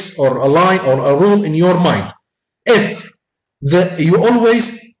base or a line or a rule in your mind. If you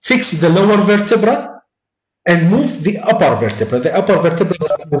always fix the lower vertebra and move the upper vertebra. The upper vertebra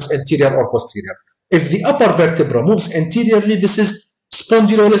moves anterior or posterior. If the upper vertebra moves anteriorly, this is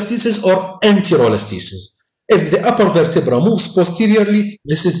spondylolisthesis or anterolisthesis. If the upper vertebra moves posteriorly,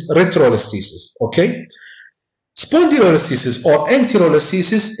 this is retrolisthesis. Okay? Spondylolisthesis or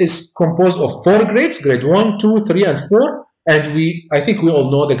anterolisthesis is composed of 4 grades, grade 1, 2, 3, and 4. And I think we all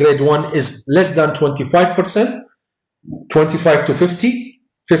know the grade 1 is less than 25%, 25 to 50,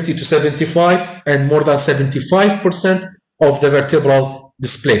 50 to 75, and more than 75% of the vertebral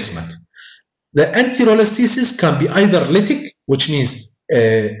displacement. The anterolisthesis can be either lytic, which means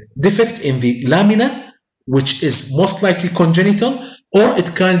a defect in the lamina, which is most likely congenital, or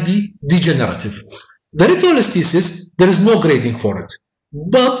it can be degenerative. The retrolisthesis, there is no grading for it,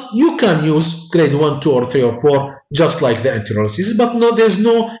 but you can use grade 1, 2, or 3, or 4, just like the anterolisthesis, but no, there's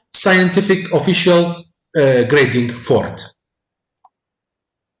no scientific official grading for it.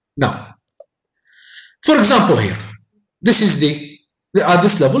 Now, for example here, this is at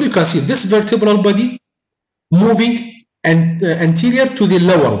this level, you can see this vertebral body moving anterior to the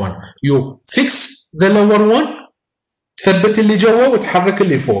lower one. You fix the lower one، تثبت اللي جوا وتحرك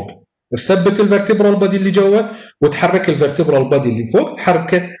اللي فوق. تثبت الvertebral body اللي جوا وتحرك الvertebral body اللي فوق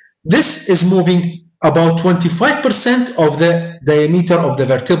تحركه. This is moving about 25% of the diameter of the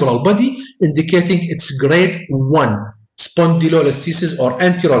vertebral body, indicating its grade 1. Spondylolisthesis or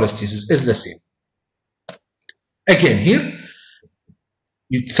anterolisthesis is the same. Again here,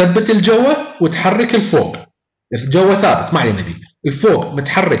 تثبت الجوة وتحرك الفوق. الجوة ثابت ما علينا به. الفوق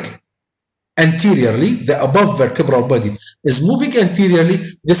متحرك anteriorly, the above vertebral body is moving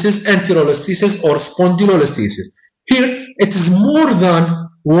anteriorly. This is anterolisthesis or spondylolisthesis. Here it is more than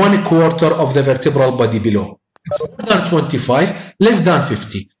 1/4 of the vertebral body below. It's more than 25, less than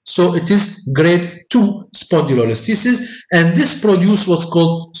 50. So it is grade 2 spondylolisthesis, and this produces what's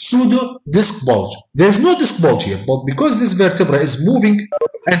called pseudo disc bulge. There's no disc bulge here, but because this vertebra is moving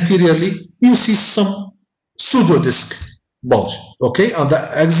anteriorly, you see some pseudo disc bulge. Okay, on the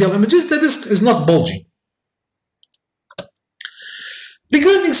axial images, the disc is not bulging.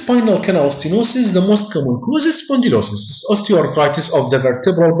 Regarding spinal canal stenosis, the most common cause is spondylosis, osteoarthritis of the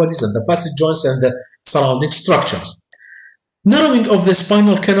vertebral bodies and the facet joints and the surrounding structures. Narrowing of the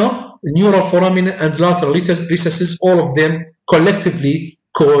spinal canal, neural foramina and lateral recesses, all of them collectively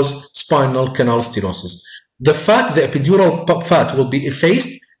cause spinal canal stenosis. The epidural fat will be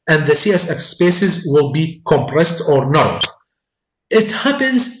effaced and the CSF spaces will be compressed or narrowed. It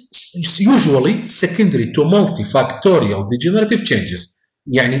happens usually secondary to multifactorial degenerative changes.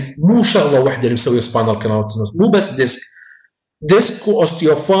 يعني مو شغله واحده اللي مسويه spinal canal stenosis، مو بس disc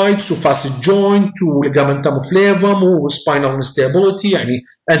osteophytes وفاسد joint وليجامنتم flavum وspinal instability يعني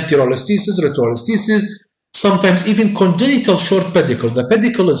anterolisthesis, retrolisthesis, sometimes even congenital short pedicle. The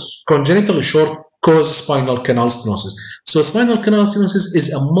pedicle is congenitally short cause spinal canal stenosis. So spinal canal stenosis is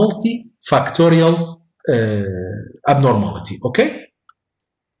a multifactorial abnormality. Okay.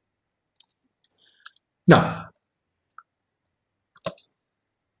 Now,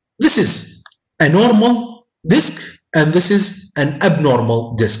 this is a normal disc and this is an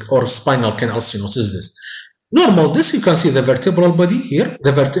abnormal disc or spinal canal stenosis disc. Normal disc, you can see the vertebral body here.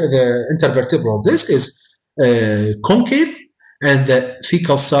 The intervertebral disc is concave and the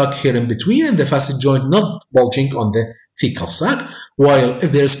thecal sac here in between and the facet joint not bulging on the thecal sac. While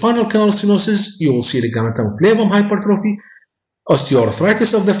if there is spinal canal stenosis, you will see ligamentum flavum hypertrophy,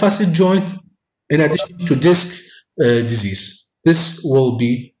 osteoarthritis of the facet joint, in addition to disc disease. This will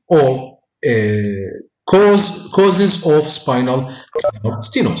be all causes of spinal canal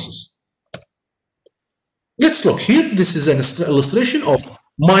stenosis. Let's look here. This is an illustration of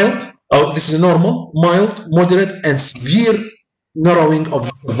mild, this is a normal, mild, moderate, and severe narrowing of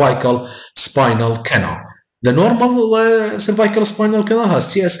the cervical spinal canal. The normal cervical spinal canal has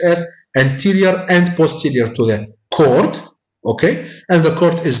CSF anterior and posterior to the cord, okay, and the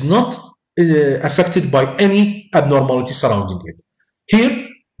cord is not affected by any abnormality surrounding it. Here,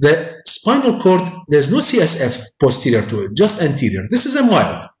 the spinal cord, there's no CSF posterior to it, just anterior. This is a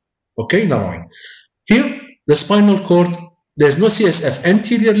mild, okay, narrowing. Here, the spinal cord, there's no CSF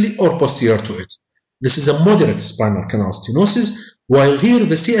anteriorly or posterior to it. This is a moderate spinal canal stenosis, while here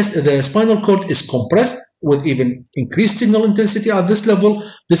the spinal cord is compressed with even increased signal intensity at this level.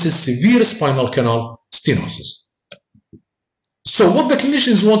 This is severe spinal canal stenosis. So what the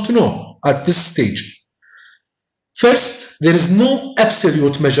clinicians want to know at this stage? First, there is no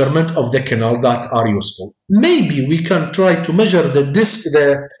absolute measurement of the canal that are useful. Maybe we can try to measure the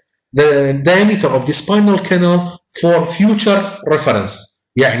diameter of the spinal canal for future reference.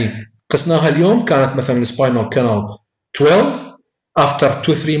 يعني قسناها اليوم كانت مثلا spinal canal 12. After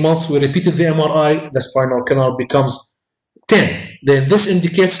 2-3 months we repeated the MRI, the spinal canal becomes 10. Then this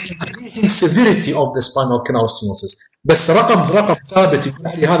indicates increasing severity of the spinal canal stenosis. بس رقم ثابت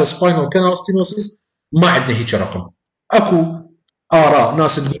يقول لي هذا spinal canal stenosis ما عندنا هيك رقم. اكو اراء،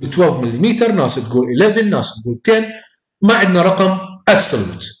 ناس تقول 12 ملم، ناس تقول 11، ناس تقول 10، ما عندنا رقم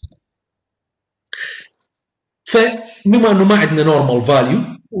absolute. فبما انه ما عندنا normal value،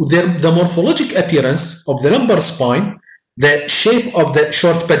 the morphologic appearance of the lumbar spine, the shape of the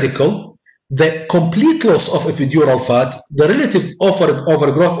short pedicle, the complete loss of epidural fat, the relative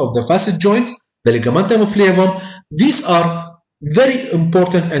overgrowth of the facet joints, the ligamentum flavum, these are very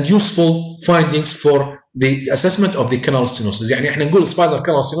important and useful findings for the assessment of the canal stenosis. يعني احنا نقول spinal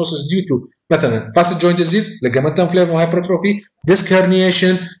canal stenosis due to مثلا facet joint disease, ligamentum flavum hypertrophy, disc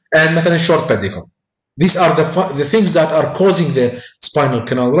herniation, and مثلا short pedicle. These are the things that are causing the spinal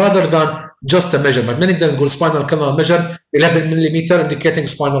canal rather than just a measurement. ما نقدر نقول spinal canal measured 11 mm indicating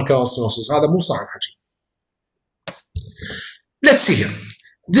spinal canal stenosis. هذا مو صح الحكي. Let's see here.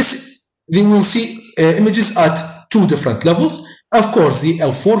 They will see images at 2 different levels. Of course, the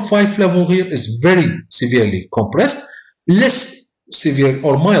L4-5 level here is very severely compressed, less severe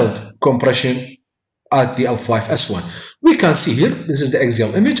or mild compression at the L5-S1. We can see here, this is the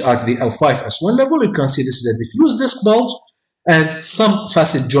axial image at the L5-S1 level. You can see this is a diffuse disc bulge and some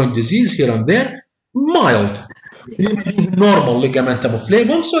facet joint disease here and there, mild, normal ligamentum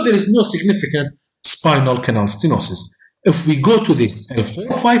flavum, so there is no significant spinal canal stenosis. If we go to the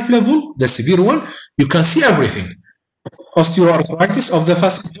L4-5 level, the severe one, you can see everything. Osteoarthritis of the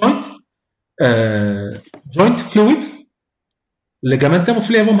facet joint, joint fluid, ligamentum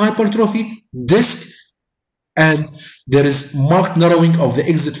flavum hypertrophy, disc, and there is marked narrowing of the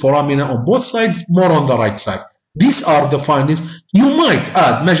exit foramina on both sides, more on the right side. These are the findings You might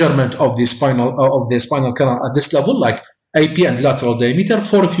add measurement of the spinal canal at this level, like AP and lateral diameter,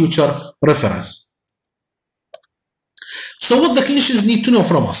 for future reference. So what the clinicians need to know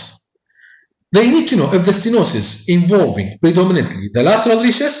from us? They need to know if the stenosis involving predominantly the lateral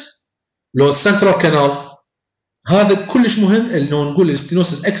recess لو central canal. هذا كلش مهم انه نقول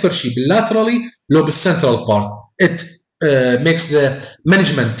الستينوسيس اكثر شيء باللاترالي لو بالcentral part. It makes the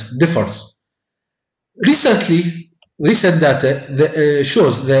management differs. Recent data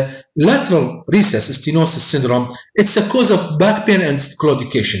shows the lateral recess stenosis syndrome. It's a cause of back pain and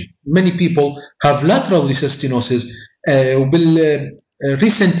claudication. Many people have lateral recess stenosis.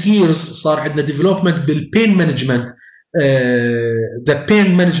 recent years صار عندنا development بالpain management. The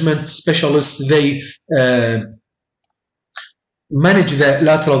pain management specialists, they manage the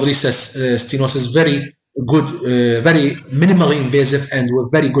lateral recess stenosis very good, very minimally invasive and with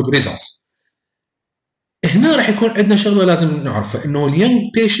very good results. هنا راح يكون عندنا شغله لازم نعرفها انه اليونج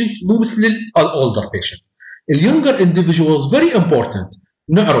patient مو مثل الاولدر patient. اليونجر individuals very important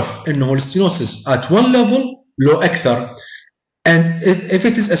نعرف انه الستينوسيس at one level لو اكثر, and if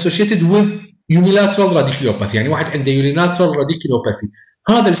it is associated with unilateral radiculopathy, يعني واحد عنده unilateral radiculopathy,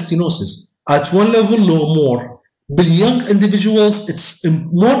 هذا الستينوسيس at one level لو more. باليونج individuals it's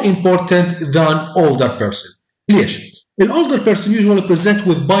more important than older person. ليش؟ الolder person usually present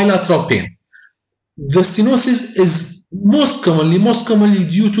with bilateral pain. The stenosis is most commonly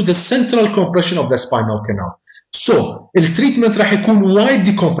due to the central compression of the spinal canal. So التريتمنت راح يكون wide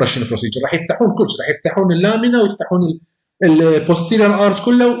decompression procedure. راح يفتحون كل شيء, راح يفتحون اللامينا ويفتحون posterior arch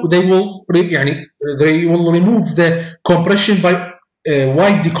كله. They will remove the compression by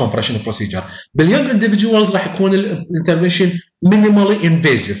wide decompression procedure. باليونج individuals راح يكون الانترفنشن minimally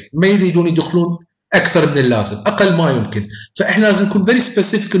invasive, ما يريدون يدخلون اكثر من اللازم, اقل ما يمكن. فاحنا لازم نكون very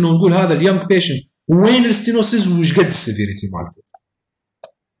specific انه نقول هذا اليونج patient وين الستينوسيس وش قد السيفيريتي مالته.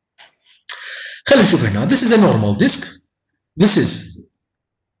 خلينا نشوف هنا. This is a normal disc. This is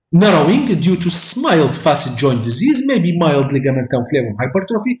narrowing due to mild facet joint disease, maybe mild ligamentum flavum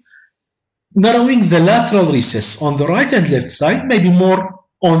hypertrophy. Narrowing the lateral recess on the right and left side, maybe more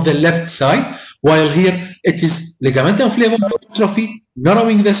on the left side, while here it is ligamentum flavum hypertrophy,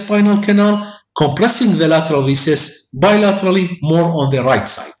 narrowing the spinal canal, compressing the lateral recess bilaterally, more on the right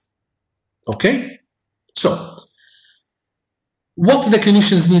side. Okay? So, what the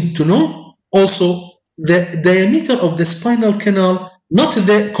clinicians need to know, also the diameter of the spinal canal, not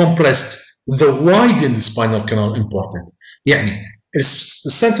the compressed, the widened spinal canal important. يعني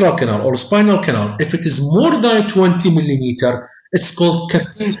central canal or spinal canal, if it is more than 20 millimeter, it's called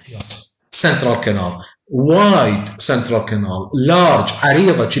capacious central canal. Wide central canal, large,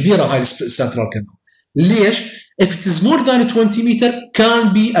 عريضة, كبيرة هاي central canal. ليش؟ If it is more than 20 meter,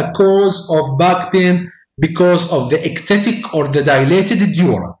 can be a cause of back pain because of the ectatic or the dilated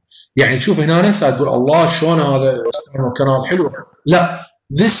dura. يعني تشوف هنا ناس تقول الله شلون هذا spinal canal حلو. لا,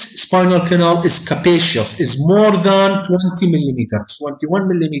 this spinal canal is capacious, is more than 20 millimeter, 21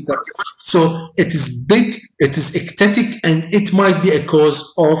 millimeter. So it is big, it is ectatic, and it might be a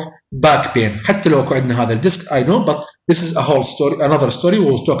cause of back pain. حتى لو عندنا هذا الديسك, I know, but this is a whole story, another story.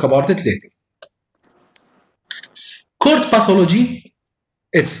 We'll talk about it later. Cord pathology,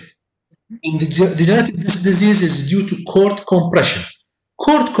 it's in the degenerative disc disease is due to cord compression.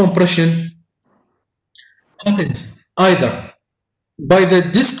 Cord compression happens either by the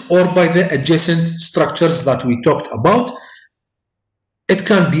disc or by the adjacent structures that we talked about. It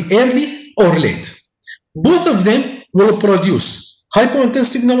can be early or late. Both of them will produce hypointense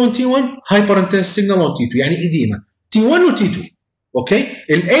signal on T1, hyperintense signal on T2, يعني edema T1 و T2. Okay?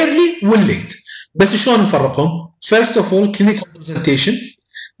 early والlate. بس شلون نفرقهم؟ First of all, clinical presentation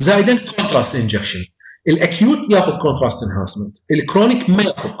زائدا contrast injection. الاكيوت ياخذ contrast enhancement, الكرونيك ما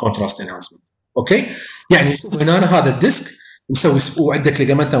ياخذ contrast enhancement. اوكي؟ يعني شوف هنا هذا الديسك مسوي وعندك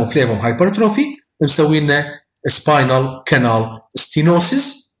ليجامنتم فليفوم هايبرتروفي, مسوي لنا spinal canal stenosis,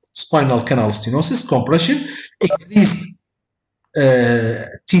 compression, increased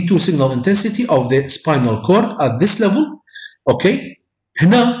T2 signal intensity of the spinal cord at this level. Okay?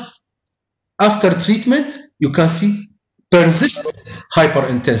 هنا after treatment you can see persistent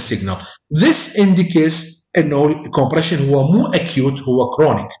hyperintense signal. This indicates انه الكompression هو مو acute, هو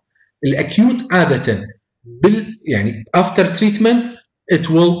chronic. الاكيوت عادة يعني after treatment it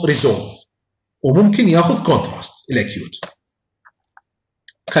will resolve وممكن ياخذ contrast الاكيوت.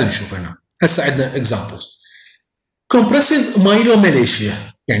 خلينا نشوف هنا هسه عندنا examples. Compressive myelomalacia,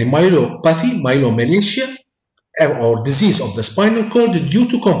 يعني myelomalacia or disease of the spinal cord due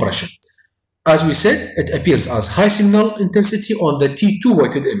to compression. As we said, it appears as high signal intensity on the T2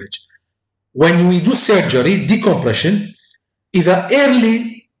 weighted image. When we do surgery, decompression, إذا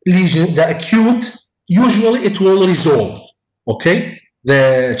early lesion, the acute, usually it will resolve. Okay,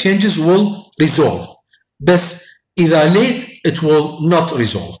 the changes will resolve. بس إذا late it will not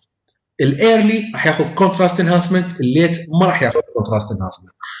resolve. الايرلي راح ياخذ contrast enhancement، الليت ما راح ياخذ contrast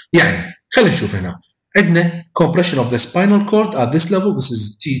enhancement. يعني خلينا نشوف هنا عندنا compression of the spinal cord at this level. This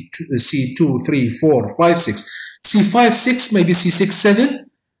is C2, 3, 4, 5, 6. C5, 6, maybe C6, 7.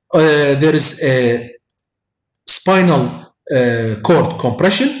 There is a spinal cord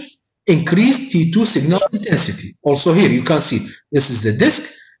compression, increased T2 signal intensity. Also here you can see this is the disc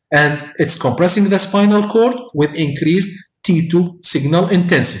and it's compressing the spinal cord with increased T2 signal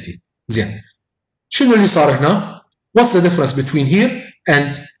intensity. زين. شنو اللي صار هنا؟ What's the difference between here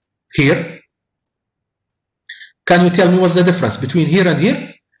and here? Can you tell me what's the difference between here and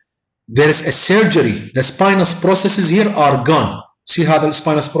here? There is a surgery. The spinous processes here are gone. See هذا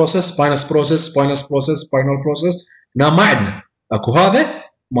الspinous process, spinous process, spinous process, spinal process. هنا ما عندنا. اكو هذا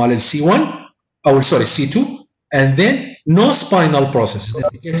مال ال C1 او sorry C2 and then no spinal processes.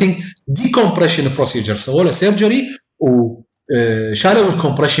 Getting decompression procedure. سووا له surgery وشالوا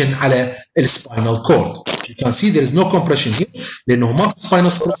الكompression على الspinal cord. You can see there is no compression here لانه ما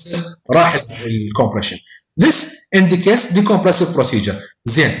spinous process راح الcompression. This indicates decompressive procedure.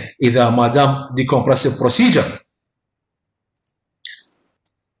 زين اذا ما دام decompressive procedure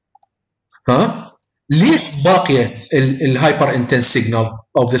ليش باقيه الهايبر انتنس سيجنال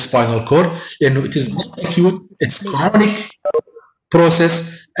of the spinal cord؟ لانه it is not acute, it's chronic process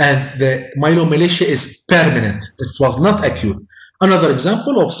and the myelomalacia is permanent. It was not acute. Another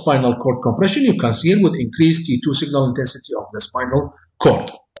example of spinal cord compression you can see here with increased T2 signal intensity of the spinal cord.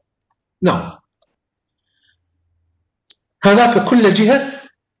 Now هذاك كل جهه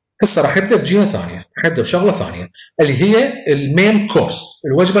هسه راح يبدا بجهه ثانيه، راح يبدا بشغله ثانيه اللي هي المين كورس،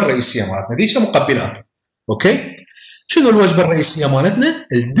 الوجبه الرئيسيه مالتنا، ذيش مقبلات. اوكي؟ شنو الوجبه الرئيسيه مالتنا؟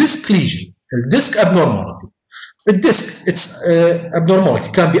 الديسك ليجن، الديسك abnormality. الديسك its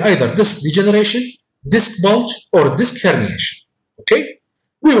abnormality can be either disc degeneration, disc bulge or disc herniation. Okay?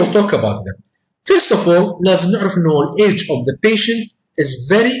 We will talk about them. First of all لازم نعرف انه age of the patient is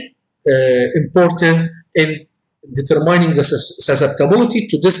very important in determining the susceptibility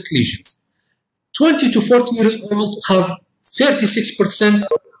to disc lesions. 20 to 40 years old have 36%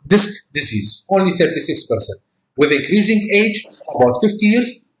 disc disease, only 36%. With increasing age, about 50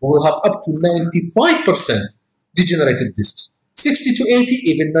 years, we will have up to 95% degenerative discs. 60 to 80,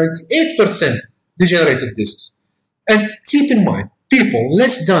 even 98% degenerative discs. And keep in mind, people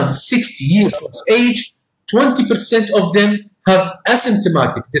less than 60 years of age, 20% of them have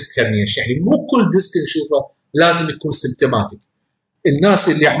asymptomatic disc herniation. يعني مو كل ديسك نشوفه لازم يكون symptomatic. الناس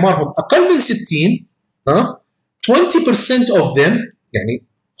اللي اعمارهم اقل من 60 20% of them يعني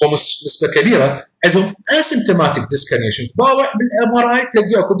هم نسبه كبيره عندهم asymptomatic disc herniation. تباوع بالMRI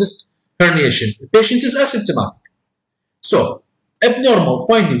تلاقيه اكو disc herniation. The patient is asymptomatic. So abnormal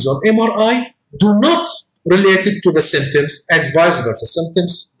findings on MRI do not relate to the symptoms and vice versa.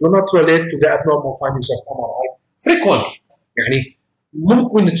 Symptoms do not relate to the abnormal findings of MRI frequently. يعني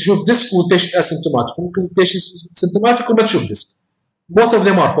ممكن تشوف ديسك والبيشنت اسيمتوماتيك، ممكن البيشنت سيمتوماتيك وما تشوف ديسك. Both of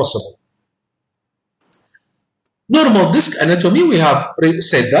them are possible. Normal disc anatomy, we have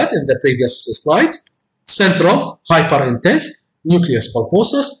said that in the previous slides. Central, hyperintense, nucleus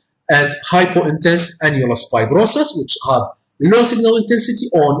pulposus, and hypointense annulus fibrosus, which have low signal intensity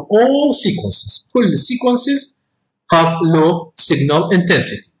on all sequences. كل sequences have low signal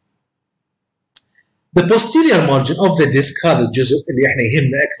intensity. The posterior margin of the disc، هذا الجزء اللي احنا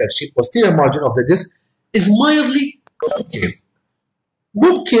يهمنا اكثر شيء، posterior margin of the disc is mildly concave.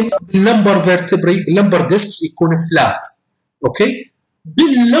 ممكن باللمبر vertebrae باللمبر discs يكون flat. اوكي؟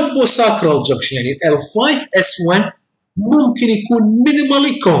 باللمبوساكرال junction يعني L5S1 ممكن يكون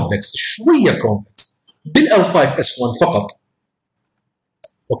minimally convex، شويه convex. بالL5S1 فقط.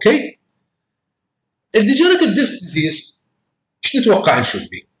 اوكي؟ الديجنراتيف disc disease ايش نتوقع نشوف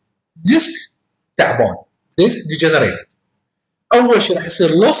به؟ disc تعبان، disc degenerated. اول شيء راح يصير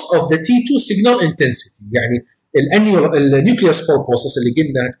loss of the T2 signal intensity، يعني النيوكليوس pulposus اللي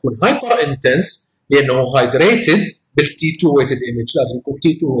قلنا تكون hyper intense لانه hydrated بالT2 weighted image، لازم يكون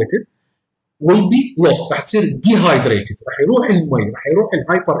T2 weighted will be lost، راح تصير dehydrated، راح يروح المي، راح يروح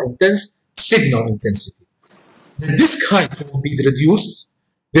الهايبر intense signal intensity. The disc height will be reduced.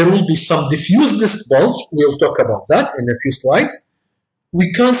 There will be some diffuse disc bulge. We'll talk about that in a few slides. We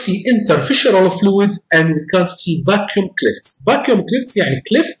can see interfissural fluid and we can see vacuum clefts. Vacuum clefts يعني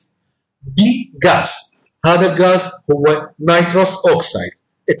cleft بgas. هذا الغاز هو nitrous oxide.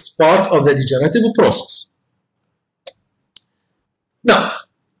 It's part of the degenerative process. Now,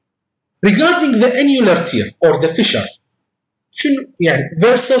 regarding the annular tear or the fissure, شنو يعني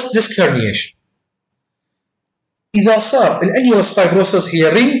versus disc herniation. إذا صار الانيولس fibrosis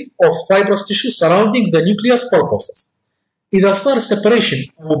هي ring of fibrous tissue surrounding the nucleus pulposus. إذا صار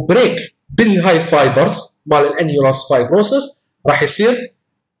separation أو break بالهاي fibers مال الانيولس fibrosis راح يصير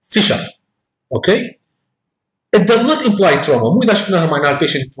fissure. اوكي. It does not imply trauma. مو إذا شفناها معناها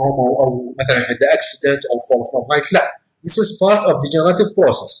patient trauma أو مثلا عنده accident أو fall from height. لا. This is part of degenerative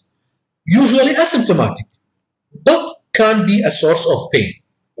process. Usually asymptomatic, but can be a source of pain.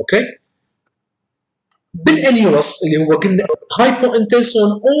 Okay. بالانيولس اللي هو قلنا hypo intense on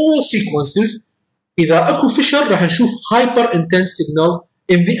all sequences. إذا أكو fissure راح نشوف hyper intense signal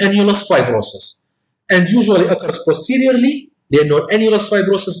in the annulus fibrosis and usually occurs posteriorly لأنه annulus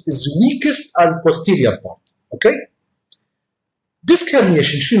fibrosis is weakest at the posterior part. Okay. Disc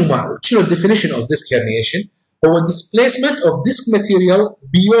herniation شنو definition of disc herniation؟ هو displacement of disc material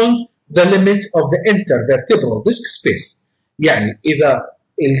beyond the limit of the intervertebral disc space. يعني إذا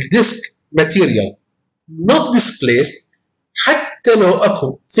الديسك material not displaced حتى لو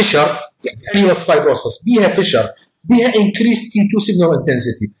أكو fissure يعني annulus fibrosis بيها fissure بيها increased T2 signal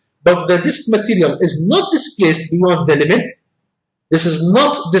intensity but the disc material is not displaced beyond the limit. This is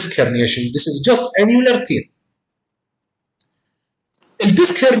not disc herniation. This is just annular tear. The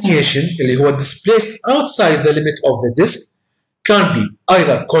disc herniation اللي هو displaced outside the limit of the disc can be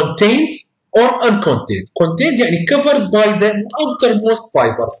either contained or uncontained. Contained يعني covered by the outermost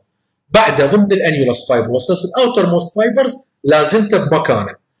fibers. بعد ضمن الانيولس fibrosis outermost fibers لازلت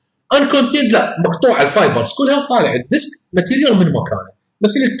بمكانه. Uncontained لا مقطوع الفايبرز كلها طالع الديسك ماتيريال من مكانه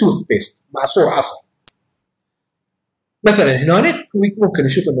مثل التوث بيست معصور عصا. مثلا هنا ممكن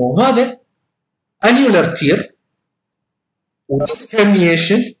نشوف انه هذا annular tear disc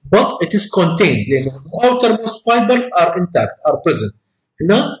herniation but it is contained لأنه the outermost fibers are intact are present.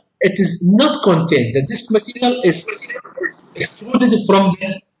 هنا it is not contained. The disc material is excluded from the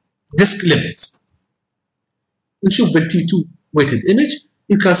disc limit. نشوف بالT2 weighted image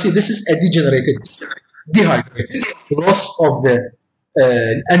you can see this is a degenerated dehydrated loss of the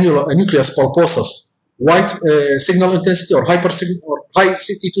nucleus pulposus white signal intensity or high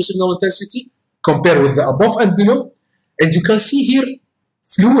CT2 signal intensity compared with the above and below. And you can see here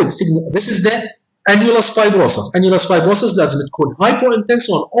fluid signal. This is the annulus fibrosis. Annulus fibrosis لازم تكون hypo intense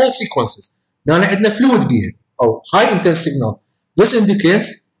on all sequences. هنا عندنا fluid بيها أو high intense signal. This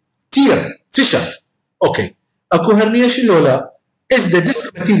indicates tear, fissure. Okay. أكو herniation لو لا. Is the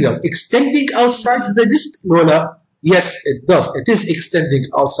disc material extending outside the disc لو لا? Yes, it does. It is extending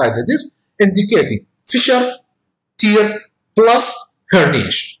outside the disc, indicating fissure, tear plus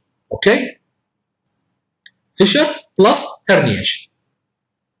herniation. Okay. Fissure plus herniation.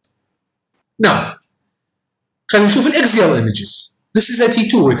 Now, خلينا نشوف الأكزيال images. This is a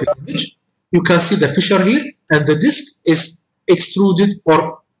T2 weighted image. You can see the fissure here, and the disc is extruded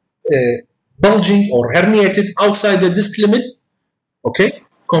or bulging or herniated outside the disc limit. Okay,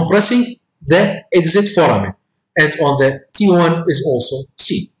 compressing the exit foramen, and on the T1 is also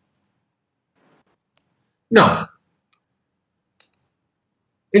seen. Now,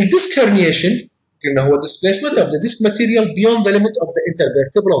 the disc herniation قلنا هو displacement of the disc material beyond the limit of the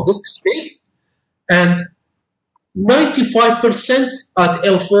intervertebral disc space and 95% at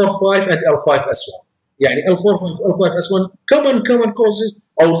L4-5 and L5-S1. يعني L4-5 L5-S1 common causes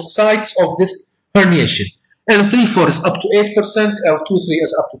or sites of this herniation. L3-4 is up to 8%, L2-3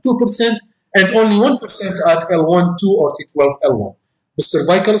 is up to 2%, and only 1% at L1-2 or T12-L1. The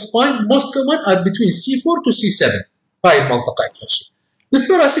cervical spine most common at between C4 to C7. هاي المنطقة أكثر شيء. The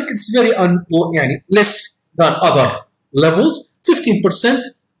thoracic is very يعني less than other levels. 15%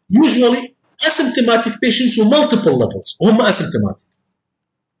 usually asymptomatic patients with multiple levels وهم asymptomatic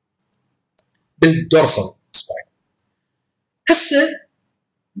بالdorsal spine. هسه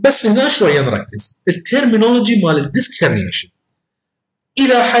بس هنا شوية نركز الترمينولوجي مال الديسك herniation.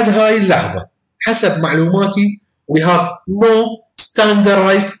 إلى حد هاي اللحظة حسب معلوماتي we have no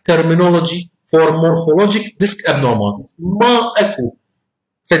standardized terminology for morphologic disc abnormalities. ما أكو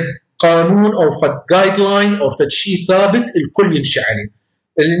فد قانون او فد جايد لاين او فد شيء ثابت الكل يمشي عليه.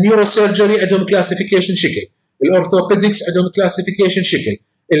 النيوروسيرجري عندهم كلاسيفيكيشن شكل، الاورثوبيدكس عندهم كلاسيفيكيشن شكل،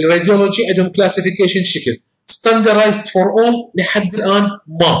 الراديولوجي عندهم كلاسيفيكيشن شكل. ستاندرايزد فور اول لحد الان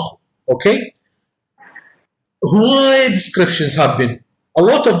ما. اوكي؟ why descriptions have been a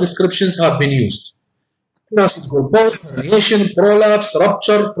lot of descriptions have been used. ناس تقول both herniation, prolapse,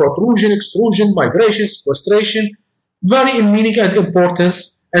 rupture, protrusion, extrusion, migration, squestration vary in meaning and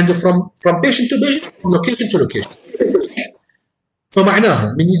importance and from patient to patient, from location to location.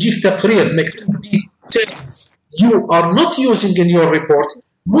 فمعناها من يجيك تقرير مكتوب فيه terms you are not using in your report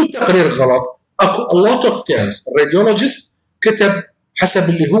مو تقرير غلط. اكو a lot of terms radiologist كتب حسب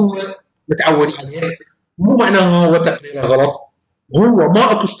اللي هو متعود عليه، مو معناها هو تقرير غلط، هو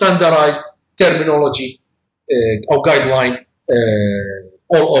ما اكو ستاندرايزد ترمينولوجي او جايد لاين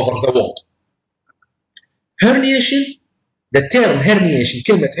all over the world. herniation, the term herniation،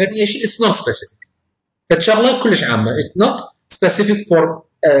 كلمة herniation is not specific. فالشغلة كلش عامة. It's not specific for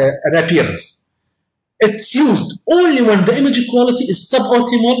an appearance. It's used only when the image quality is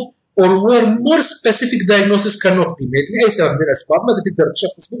suboptimal or where more specific diagnosis cannot be made. لأي سبب من الأسباب ما تقدر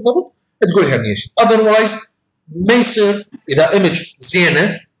تشخص بالضبط تقول herniation. Otherwise ما يصير إذا image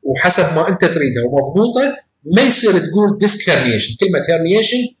زينة وحسب ما أنت تريدها ومضبوطة ما يصير تقول disc herniation. كلمة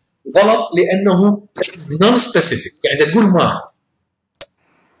herniation غلط لأنه non specific، يعني تقول ما أعرف.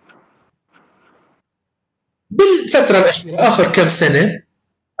 بالفترة الأخيرة آخر كم سنة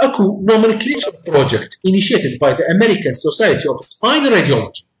اكو nomenclature project initiated by the American Society of Spine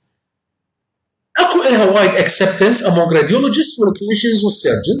Radiology. اكو لها wide acceptance among radiologists والclinicians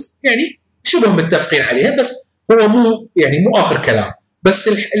والsurgeons، يعني شبه متفقين عليها، بس هو مو اخر كلام، بس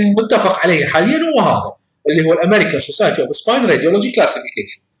المتفق عليه حاليا هو هذا اللي هو الامريكان سوسايتي اوف سباين راديولوجي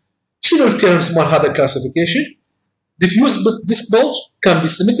كلاسيفيكيشن. شنو التيرمز مال هذا الكلاسيفيكيشن؟ diffuse disc bulge can be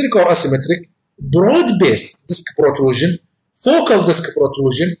symmetric or asymmetric, broad based disc protrusion, focal disc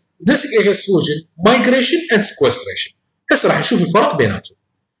protrusion, disc extrusion, migration and squestration. هسه راح نشوف الفرق بيناتهم.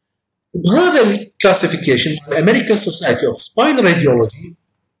 بهذا الكلاسيفيكيشن الامريكان سوسايتي اوف سباين راديولوجي،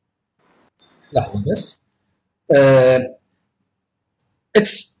 لحظه بس،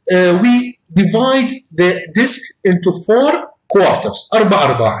 we divide the disc into 4 quarters، 4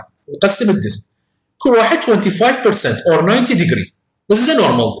 أرباع، نقسم الديسك كل واحد 25% or 90 degree. This is a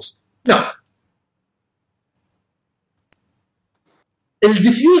normal disc. Now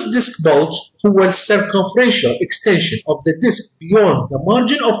الديفيوز disc bulge هو ال circumferential extension of the disc beyond the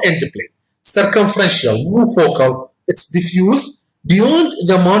margin of end plate. Circumferential مو focal، it's diffuse beyond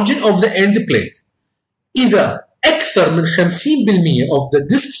the margin of the end plate. إذا أكثر من 50% of the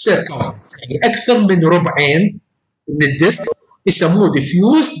disc circumference، يعني أكثر من ربعين من الديسك، يسموه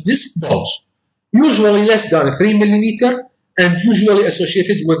diffuse disc bulge. Usually less than 3 mm and usually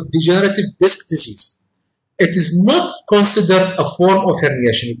associated with degenerative disc disease. It is not considered a form of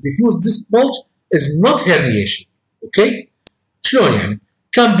herniation. Diffuse disc bulge is not herniation. Okay? شلون يعني؟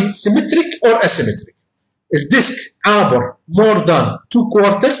 Can be symmetric or asymmetric. الديسك عابر more than 2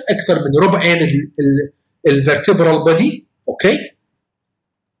 quarters، أكثر من ربعين الvertebral body. Okay?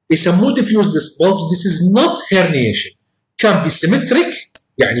 يسموه diffuse disc bulge. This is not herniation. Can be symmetric،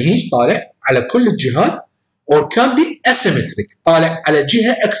 يعني هي طالع على كل الجهات، or can be asymmetric، طالع على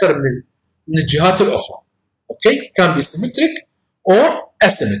جهة أكثر من الجهات الأخرى. Okay, can be symmetric or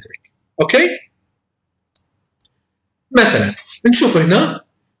asymmetric. Okay. مثلا نشوف هنا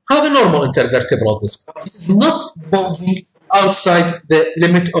هذا normal intervertebral disc. It is not bulging outside the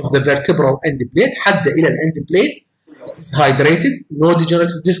limit of the vertebral end plate. حد إلى الend plate. It is hydrated. No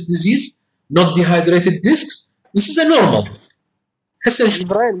degenerative disc disease. Not dehydrated discs. This is a normal disc. هسه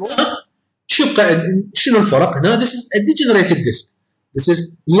شنو الفرق هنا؟ This is a degenerative disc. This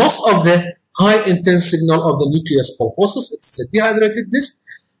is loss of the high intense signal of the nucleus pulposus. It is a dehydrated disc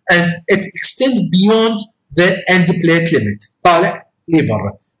and it extends beyond the end plate limit. طالع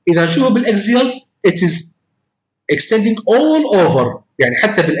لبرا. إذا نشوفه بالأكزيال it is extending all over، يعني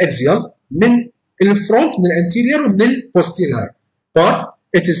حتى بالأكزيال من الفرونت من الانتيريور ومن البوستيريور part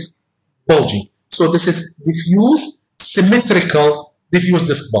it is bulging. So this is diffuse symmetrical diffuse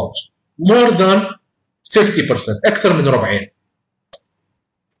disc bulge more than 50%، أكثر من ربعين.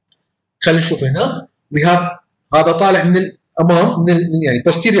 خلينا نشوف هنا we have هذا طالع من الامام من يعني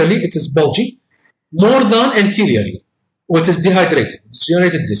posteriorly it is bulging more than anteriorly و it is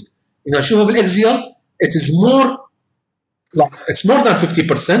dehydrated disc. اذا نشوفه بالاكزيال it is more like it's more than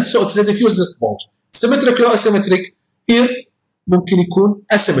 50%، so it is a diffuse disc bulge. symmetric or asymmetric؟ here ممكن يكون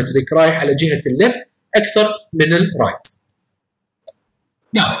asymmetric، رايح على جهه الليفت اكثر من الرايت.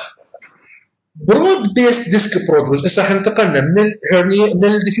 now broad based disc protrusion، هسه احنا انتقلنا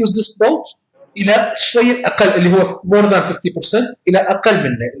من الديفيوز disc bulge الى شويه اقل اللي هو more than 50% الى اقل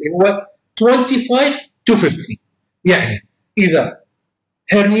منه اللي هو 25 to 50. يعني اذا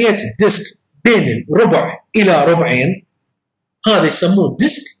herniated disc بين الربع الى ربعين هذا يسموه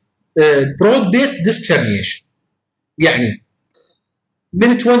disc broad based disc herniation. يعني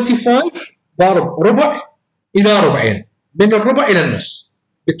من 25 ضارب ربع الى ربعين، من الربع الى النص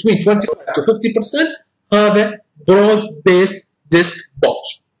between 25 to 50%، هذا broad based disc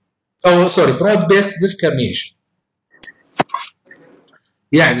bulge أو sorry broad based disc herniation.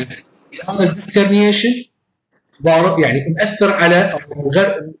 يعني هذا الديسك herniation يعني مأثر على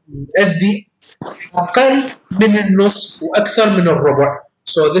مؤذي أقل من النص وأكثر من الربع.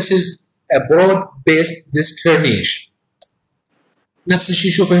 So this is a broad-based disc herniation. نفس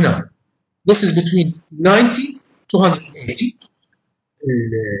الشيء شوف هنا. This is between 90 to 180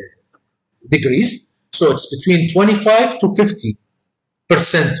 degrees. So it's between 25 to 50%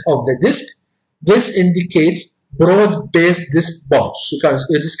 of the disc. This indicates broad-based disc bulge. So you can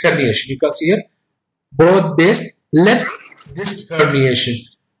disc herniation. You can see here broad-based left disc herniation.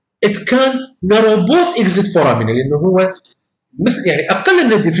 It can narrow both exit foramina لأنه هو مثل يعني أقل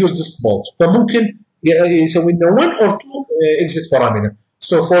من diffuse disc bulge فممكن يسوي لنا 1 or 2 exit foramina.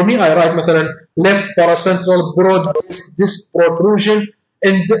 So for me I write مثلا left paracentral broad-based disc protrusion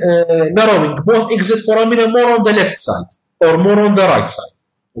and narrowing both exit foramina more on the left side or more on the right side.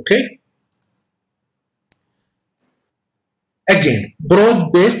 Okay. Again,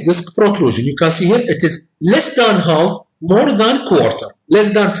 broad-based disc protrusion. You can see here it is less than half, more than quarter, less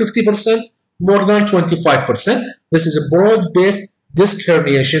than 50%, more than 25%. This is a broad-based disc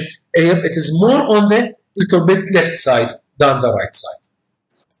herniation. Here it is more on the little bit left side than the right side.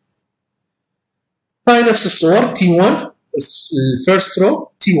 هاي نفس الصور T1 first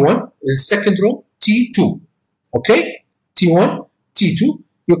row T1 second row T2. Okay, T1 T2.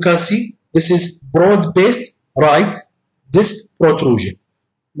 You can see this is broad-based right disc protrusion,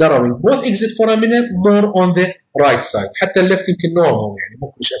 narrowing both exit foramina more on the right side. حتى الليفت يمكن normal يعني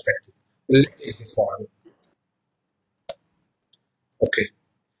مو كلش affected. exit foramina. اوكي.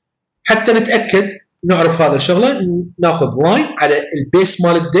 حتى نتاكد نعرف هذا الشغله ناخذ لاين على البيس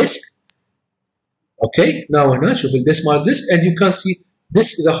مال الديسك. اوكي. ناو هنا شوف البيس مال الديسك and you can see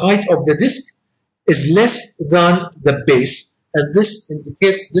this the height of the disc is less than the base and this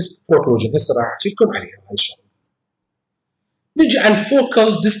indicates disc protrusion. هسه راح احكي لكم عليها هاي الشغله. نجي على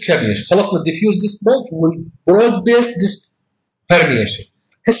الفوكال ديسك هرنيشن. خلصنا الديفيوز ديسك بولج والبرود بيست ديسك هرنيشن.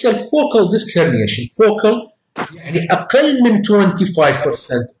 هسه الفوكال ديسك هرنيشن فوكال يعني اقل من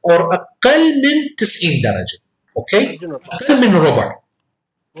 25% او اقل من 90 درجه. اوكي؟ اقل من ربع.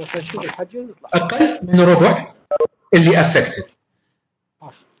 اقل من ربع اللي افكتد.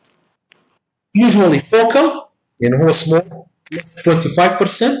 usually focal يعني هو small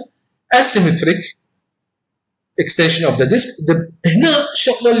 25% asymmetric extension of the disc. هنا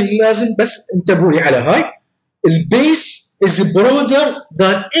الشغله اللي لازم بس انتبهوا لي على هاي. البيس is broader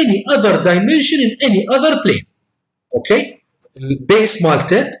than any other dimension in any other plane. اوكي؟ البيس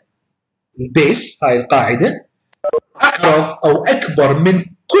مالته البيس هاي القاعده اعرض او اكبر من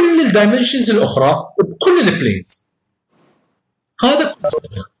كل الدايمنشنز الاخرى بكل البلينز. هذا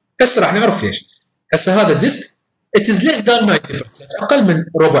هسه راح نعرف ليش. هسه هذا الديسك it is less than 90%، اقل من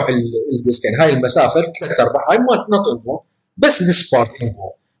ربع الديسك، يعني هاي المسافه 3/4 هاي not involved بس this part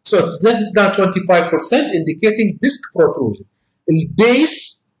involved. So it's less than 25% indicating disc protrusion.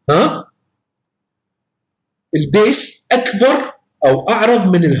 البيس اكبر او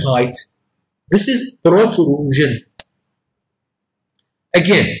اعرض من الهايت. This is protrusion.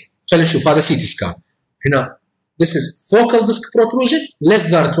 Again خلينا نشوف هذا سي تي سكان. هنا this is focal disc protrusion less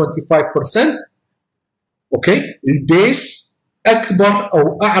than 25%. اوكي، البيس اكبر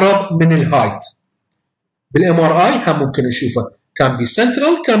او اعرض من الهايت. بالام ار اي هم ممكن نشوفه كان بي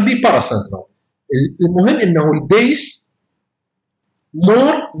سنترال كان بي باراسنترال. المهم انه البيس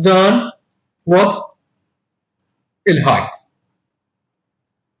more than what الهايت.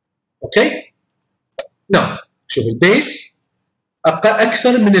 اوكي، نعم شوف البيس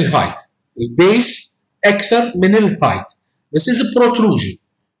اكثر من الهايت. البيس اكثر من الهايت. This is a protrusion.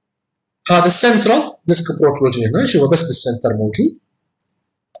 هذا السنترال ديسك بروتروجن هنا شوفه بس بالسنتر موجود.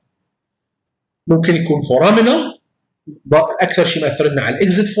 ممكن يكون فورامينال، اكثر شيء مأثر لنا على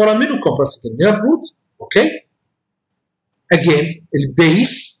الاكزيت فورامين وكومبرسيتد نيرف روت. اوكي. Again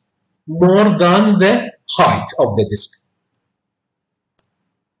البيس more than the height of the disc.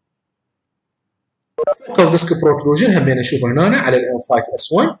 focal disc protrusion همين نشوفه هنا على ال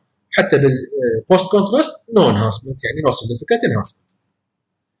M5S1 حتى بالبوست كونتراست no enhancement يعني no significant enhancement.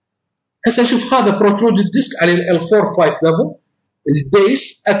 هسه نشوف هذا protruded disc على ال L4-5 level.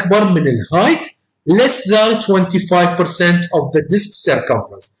 البيس اكبر من الهايت less than 25% of the disc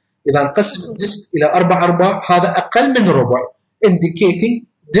circumference. اذا نقسم الديسك الى 4/4 هذا اقل من ربع indicating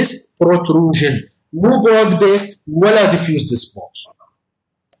disc protrusion. مو broad based ولا diffuse disc bulge.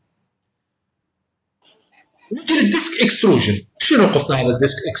 نجي للديسك اكستروجن. شنو قصد هذا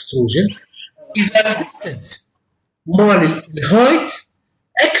الديسك اكستروجن؟ اذا الديستنس مال الهايت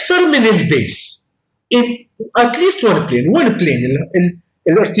اكثر من البيس in at least one plane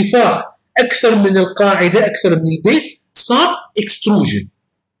الارتفاع اكثر من القاعده اكثر من البيس صار اكستروجن.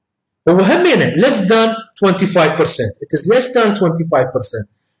 هو همينه less than 25%. it is less than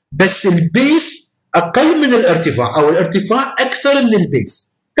 25%. بس البيس اقل من الارتفاع او الارتفاع اكثر من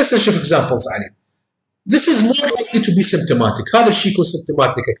البيس. هسه نشوف اكزامبلز عليه. This is more likely to be symptomatic. هذا الشيء يكون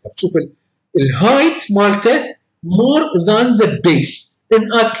symptomatic اكثر. شوف الهايت مالته more than the base in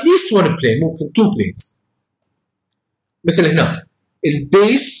at least one plane، ممكن two planes. مثل هنا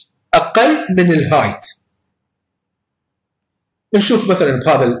البيس اقل من الهايت. نشوف مثلا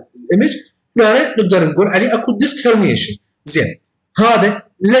بهذا الايمج هنا نقدر نقول عليه اكو disc herniation. زين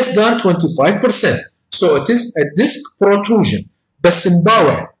هذا less than 25%. So it is a disc protrusion. بس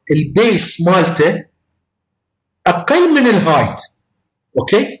مباوع البيس مالته اقل من الهايت.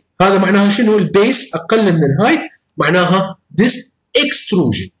 اوكي هذا معناها شنو؟ البيس اقل من الهايت معناها disc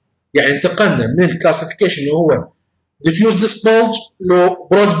extrusion. يعني انتقلنا من الكلاسيفيكيشن اللي هو diffuse disc bulge لو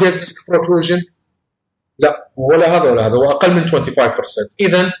broad based disc protrusion. لا ولا هذا ولا هذا، هو اقل من 25%.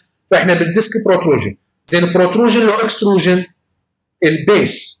 اذا فاحنا بالديسك بروتروجن. زين البروتروجن لو اكستروجن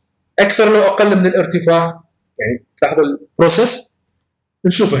البيس اكثر لو اقل من الارتفاع. يعني تلاحظوا البروسيس.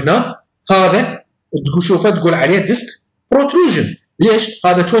 نشوف هنا هذا تشوفه تقول عليه ديسك بروتروجن. ليش؟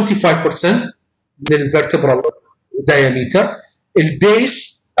 هذا 25% من الفيرتبرال دايمتر.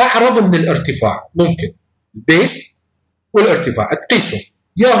 البيس اعرض من الارتفاع. ممكن البيس والارتفاع تقيسوا،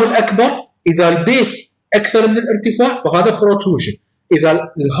 ياهو الاكبر اذا البيس اكثر من الارتفاع فهذا بروتروجن، اذا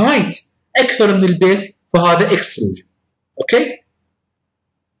الهايت اكثر من البيس فهذا اكستروجن. اوكي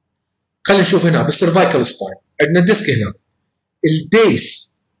خلينا نشوف هنا بالسيرفايكال سباين عندنا ديسك هنا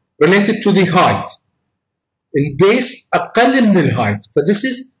البيس related to the height، البيس اقل من الهايت فذس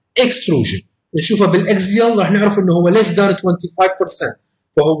از اكستروجن. نشوفه بالاكزيال راح نعرف انه هو less than 25%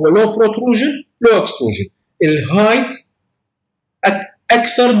 فهو لو بروتروجن لو اكستروجن. الهايت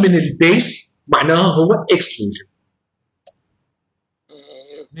اكثر من البيس معناها هو اكستروجن.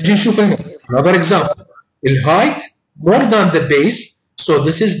 نجي نشوف هنا another example. الهايت more than the base so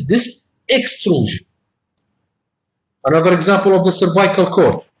this is disc extrusion. Another example of the cervical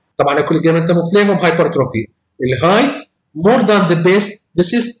cord. طبعا اكو ligamentum flavum hypertrophy. الهايت more than the base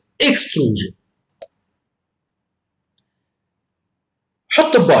this is extrusion.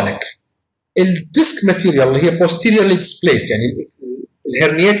 حط ببالك الديسك ماتيريال اللي هي posteriorly displaced يعني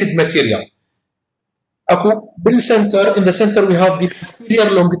الهرنيتد ماتيريال. اكو بالسنتر in the center we have the posterior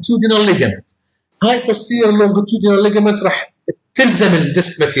longitudinal ligament. هاي posterior longitudinal ligament راح تلزم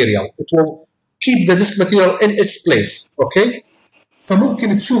الديسك ماتيريال. It will keep the disc material in its place. اوكي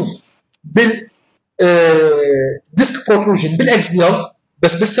فممكن تشوف بال disc protrusion بالاكزيال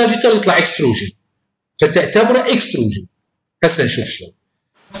بس بالساجيتال يطلع اكستروجن فتعتبره اكستروجن. هسه نشوف شلون.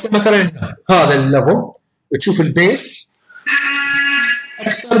 هسه مثلا هنا هذا الليفل تشوف البيس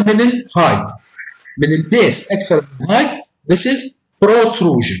اكثر من الهايت، من البيس اكثر من الهايت this is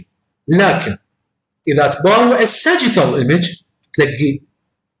protrusion. لكن اذا تباوع الساجيتال ايمج تلاقي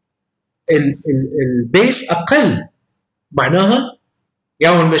البيس اقل معناها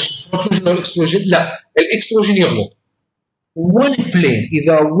ياهو المشي protrusion او الاكستروجن. لا الاكستروجن يغلط. one plane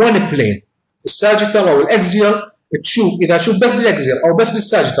اذا one plane الساجيتال او الاكزيال تشوف اذا تشوف بس بالاكزيال او بس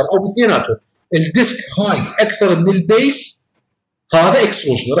بالساجيتال او باثنيناتهم الديسك هايت اكثر من البيس هذا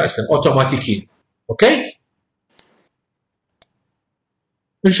اكستروجن راسا اوتوماتيكيا. اوكي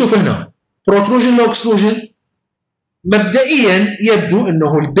نشوف هنا protrusion لو اكستروجن. مبدئيا يبدو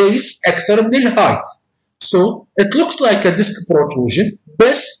انه البيس اكثر من الهايت so it looks like a disc protrusion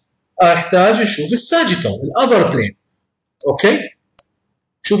بس احتاج اشوف الساجيتال الاذر بلين. اوكي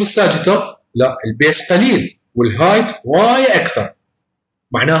شوف الساجيتال لا البيس قليل والهايت وايد اكثر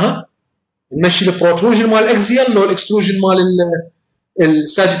معناها نمشي البروتروجن مال الاكزيال لو الاكستروجن مال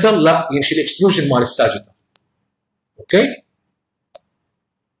الساجيتال لا يمشي الاكستروجن مال الساجيتال. اوكي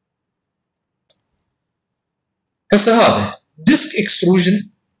هسه هذا ديسك اكستروجن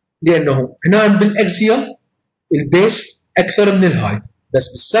لانه هنا بالاكزيال البيس اكثر من الهايت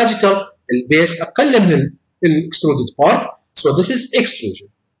بس بالساجيتال البيس اقل من الاكسترودد بارت so this is extrusion.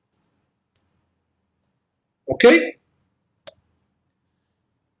 اوكي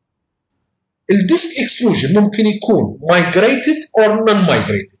الديسك اكستروجن ممكن يكون migrated or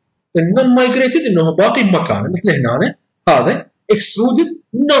non-migrated. non-migrated انه باقي بمكانه مثل هنا هذا extruded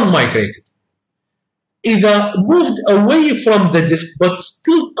non-migrated. إذا moved away from the disc but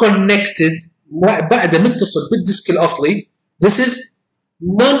still connected بعد متصل بالديسك الأصلي this is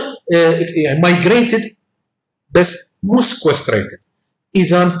non migrated بس مو squesterated.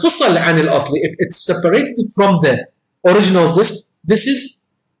 إذا انفصل عن الأصلي if it's separated from the original disc this is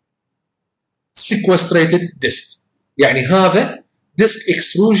sequestrated disc. يعني هذا disc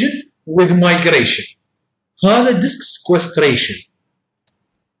extrusion with migration. هذا disc sequestration.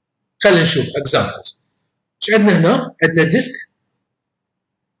 خلينا نشوف examples. ايش عندنا هنا؟ عندنا ديسك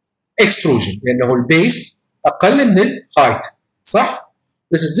extrusion لانه البيس اقل من الهايت صح؟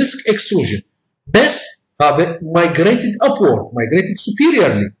 This is disc extrusion بس هذا migrated upward migrated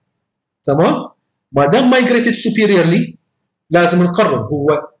superiorly تمام؟ ما دام migrated superiorly لازم نقرر هو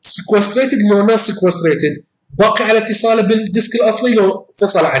sequestrated لو non sequestrated باقي على اتصاله بالديسك الاصلي لو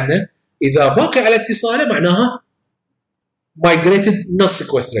فصل عنه اذا باقي على اتصاله معناها migrated not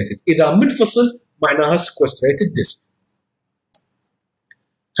sequestrated اذا منفصل معناها sequestrated disk.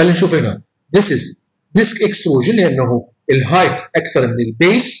 خلينا نشوف هنا this is disk extrusion لانه الهايت اكثر من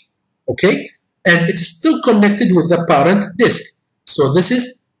البيس اوكي and it is still connected with the parent disk so this is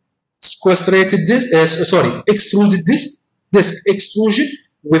sequestrated disk extruded disk extrusion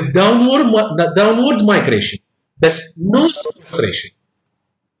with downward migration بس no sequestration.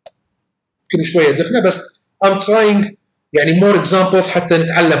 يمكن شويه دخلنا بس I'm trying يعني more examples حتى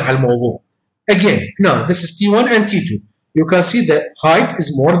نتعلم على الموضوع. Again now this is T1 and T2 you can see the height is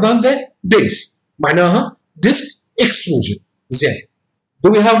more than the base معناها disk extrusion. زين do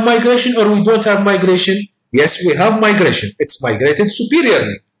we have migration or we don't have migration? Yes we have migration it's migrated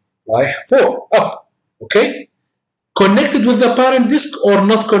superiorly رايح فوق up okay connected with the parent disk or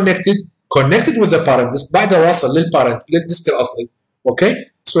not connected with the parent disk بعدها واصل للديسك الاصلي okay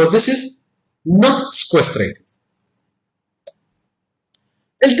so this is not sequestrated.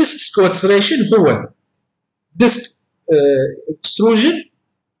 الديسك sequestration هو disk extrusion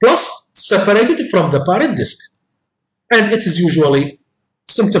plus separated from the parent disk and it is usually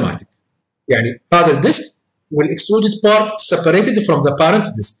symptomatic يعني هذا الديسك والextruded part separated from the parent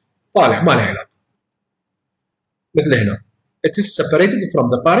disk طالع ما له علاقه مثل هنا it is separated from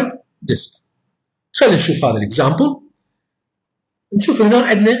the parent disk. خلينا نشوف هذا الاكزامبل نشوف هنا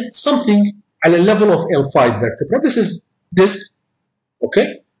عندنا something على level of L5 vertebra this is disk okay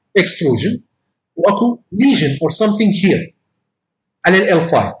extrusion واكو lesion or something here على ال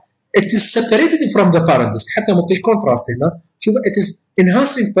L5 it is separated from the parent disk حتى نعطي الكونتراست هنا شوف it is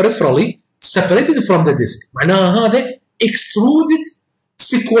enhancing peripherally separated from the disk معناها هذا extruded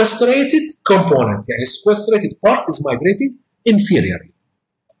sequestrated component يعني sequestrated part is migrated inferiorly.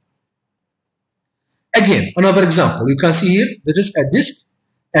 Again another example you can see here there is a disk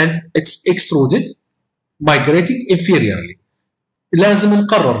and it's extruded migrating inferiorly لازم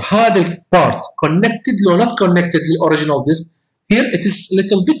نقرر هذا البارت connected لو not connected للoriginal disk here it is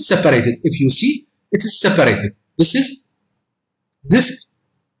little bit separated if you see it is separated this is disk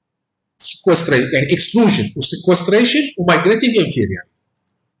sequestration يعني extrusion و sequestration و migrating inferior.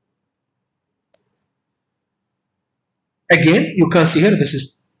 Again you can see here this is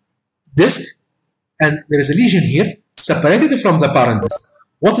disk and there is a lesion here separated from the parent disk.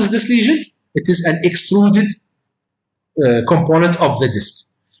 What is this lesion? It is an extruded component of the disk.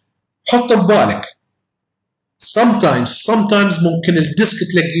 حط ببالك sometimes ممكن الديسك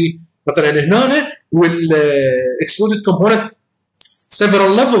تلاقيه مثلا هنا والاكسترودد component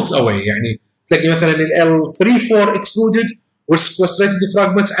several levels away يعني تلاقي مثلا ال L3-4 extruded والsequestrated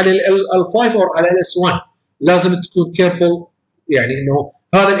fragments على ال L5 or على ال S1 لازم تكون careful يعني انه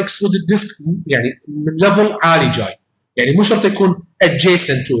هذا الاكسترودد ديسك يعني من ليفل عالي جاي يعني مو شرط يكون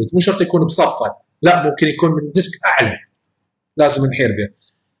adjacent to it مو شرط يكون بصفه لا ممكن يكون من ديسك اعلى لازم نحير به.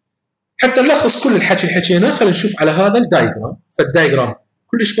 حتى نلخص كل الحكي اللي حكيناه خلينا نشوف على هذا الدايجرام فالدايجرام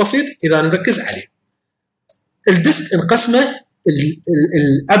كلش بسيط اذا نركز عليه. الديسك انقسمه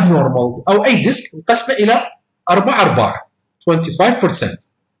الابنورمال او اي ديسك انقسمه الى 4 25%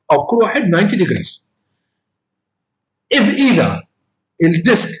 او كل واحد 90 degrees. اذا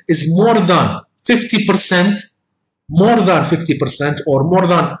الديسك is more than 50% or more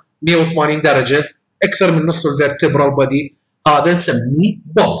than 180 درجه اكثر من نص الفيرتبرال بادي هذا نسميه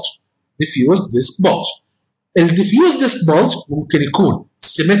bulge diffuse disc bulge. الديفيوز ديسك bulge ممكن يكون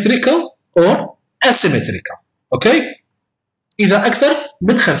symmetrical or asymmetrical اوكي اذا اكثر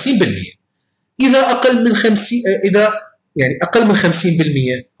من 50% اذا اقل من 50 اذا يعني اقل من 50%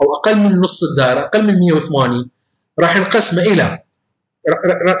 او اقل من نص الدائره اقل من 180 راح نقسمه الى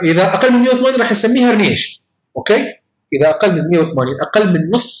اذا اقل من 180 راح نسميه herniation اوكي اذا اقل من 180 اقل من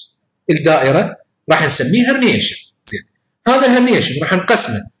نص الدائره راح نسميه herniation. زين هذا الهرنيشن راح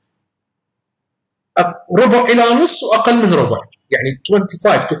نقسمه ربع الى نص واقل من ربع يعني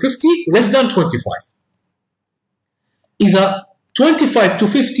 25 to 50 less than 25. اذا 25 to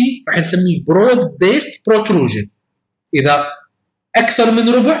 50 راح نسميه broad based protrusion اذا اكثر من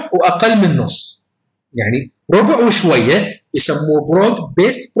ربع واقل من نص يعني ربع وشويه يسموه broad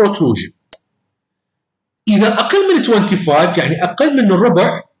based protrusion. اذا اقل من 25 يعني اقل من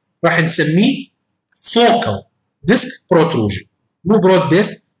الربع راح نسميه focal disc protrusion مو broad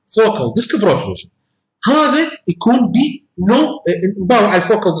based focal disc protrusion. هذا يكون ب نو نباوع على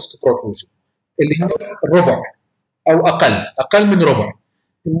الفوكال ديسك بروتروجن اللي هو ربع او اقل من ربع.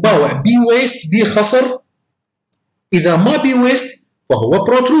 نباوع بي ويست بي خصر. اذا ما بي ويست فهو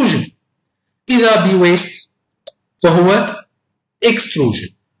بروتروجن، اذا بي ويست فهو اكستروجن.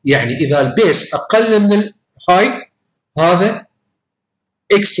 يعني اذا البيس اقل من الهايت هذا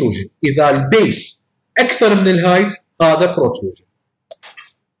اكستروجن، اذا البيس اكثر من الهايت هذا بروتروجن.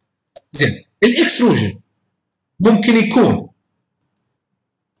 زين، الاكستروجن ممكن يكون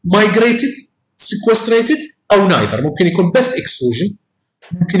migrated sequestrated او neither. ممكن يكون بس extrusion،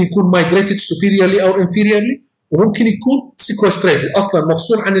 ممكن يكون migrated superiorly او inferiorly، وممكن يكون sequestrated اصلا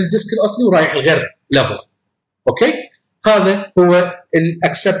مفصول عن الديسك الاصلي ورايح لغير ليفل. اوكي، هذا هو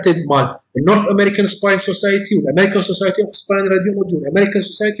الاكسبتد مال النورث امريكان سباين سوسايتي والامريكان سوسايتي اوف سباين راديولوجي والامريكان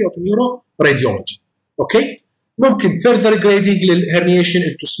سوسايتي اوف نيورو راديولوجي. اوكي، ممكن further grading للherniation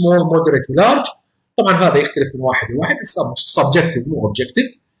into small moderate و large. طبعا هذا يختلف من واحد لواحد، subjective مو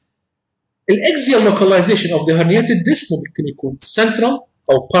objective. الاكزيال لوكاليزيشن اوف ذا herniated disc ممكن يكون central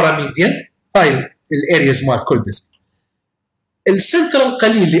او paramedian، هاي الارياز مال كل ديسك. السنترال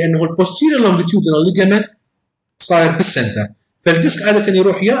قليل لانه البوستيريور لونجيتيودنال ليجامنت صاير بالسنتر، فالديسك عاده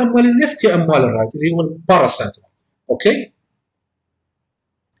يروح يا اما للليفت يا اما للرايت اللي هو الباراسنترال. اوكي،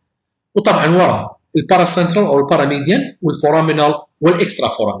 وطبعا وراه الباراسنترال او الباراميديان والفورامينال والاكسترا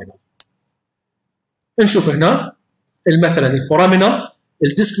فورامينال. نشوف هنا مثلا الفورامينال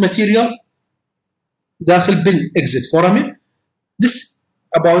الديسك ماتيريال داخل بالاكزيت فورامين. This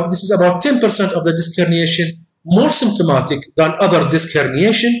is about 10% of the disc herniation more symptomatic than other disc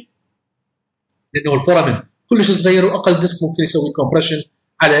herniation، لانه الفورامين كلش صغير واقل ديسك ممكن يسوي compression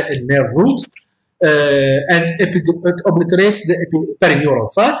على النيرف روت and it obliterates the perineural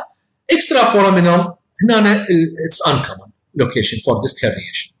fat. Extra foraminal هنا it's uncommon location for disc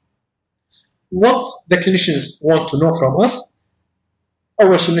herniation. What the clinicians want to know from us،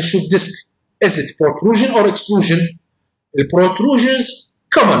 اول شيء نشوف disc is it protrusion or extrusion. البروتروجنز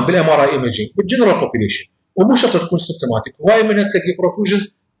common بالام ار اي ايمجينج بالجنرال بوبيليشن ومو شرط تكون سيمتوماتيك، وهاي منها تلاقي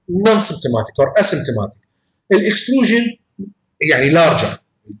بروتروجنز نون سيمتوماتيك او اسيمتوماتيك. الاكستروجن يعني لارجر،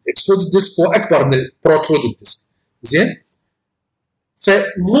 الاكسترودد ديسك هو اكبر من البروترودد ديسك. زين، ف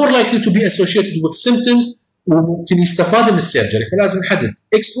more likely to be associated with symptoms وممكن يستفاد من السيرجري، فلازم نحدد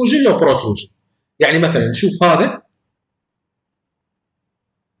اكستروجن لو بروتروجن. يعني مثلا نشوف هذا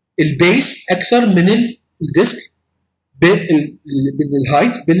البيس اكثر من الديسك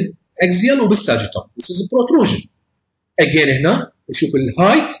بالهايت بالاكزيال وبالساجيتال. This is a protrusion. again هنا نشوف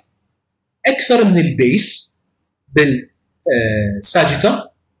الهايت اكثر من البيس بالساجيتال،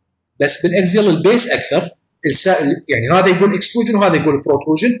 بس بالاكزيال البيس اكثر. يعني هذا يقول اكستروجن وهذا يقول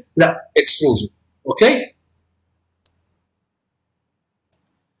بروتروجن، لا اكستروجن. اوكي،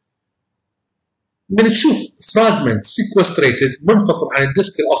 من تشوف فراجمنت سيكوستريتد منفصل عن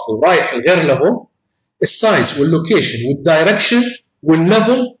الديسك الاصلي ورايح لغير ليفل، السايز واللوكيشن والدايركشن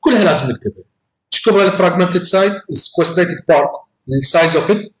والليفل كلها لازم نكتبها. ايش كبر الفراجمنتد سايد السيكوستريتد بارت، السايز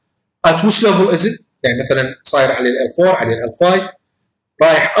اوف ات، ات وش ليفل از ات، يعني مثلا صاير على ال4 على ال5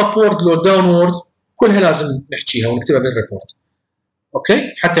 رايح ابورد لو داونورد، كلها لازم نحكيها ونكتبها بالريبورت.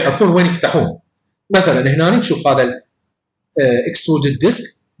 اوكي، حتى يعرفون وين يفتحون. مثلا هنا نشوف هذا اكسترودد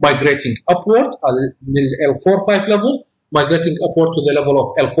ديسك migrating upward من L4-5 level migrating upward to the level of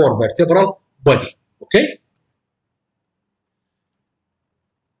L4 vertebral body. اوكي،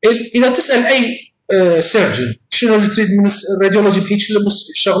 اذا تسال اي سيرجن شنو اللي تريد من الراديولوجي بهيك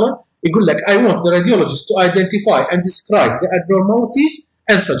الشغله، يقول لك I want the radiologist to identify and describe the abnormalities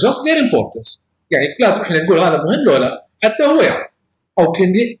and suggest their importance. يعني لازم احنا نقول هذا مهم ولا لا حتى هو يعرف او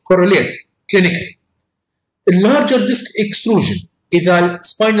correlate clinically. اللارجر ديسك extrusion اذا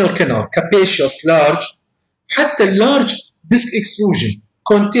السباينال كانال capacious large، حتى اللارج disc extrusion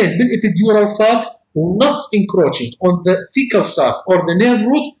contained بالepidural fat not encroaching on the thecal sac or the nerve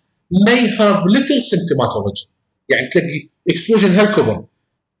root may have little symptomatology. يعني تلاقي extrusion هالكبر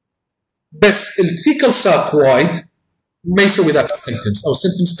بس الثيكال sac وايد ما يسوي ذاك السيمتومز او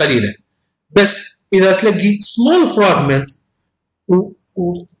symptoms قليله. بس اذا تلاقي small fragment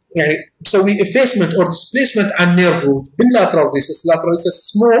يعني تسوي effacement or displacement عن nerve root بالlateral recess، lateral recess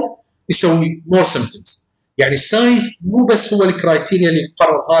small يسوي more symptoms. يعني السايز مو بس هو الكرايتيريا اللي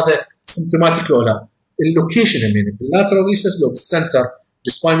يقرر هذا سيمتوماتيك ولا لا، اللوكيشن يعني باللاترال ريسس لو بالسنتر،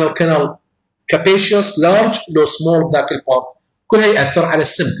 السباينال كانال كابيشيوس لارج لو سمول ذاك البارت، كلها ياثر على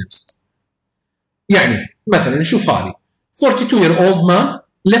السيمتومز. يعني مثلا نشوف هذه 42 year old man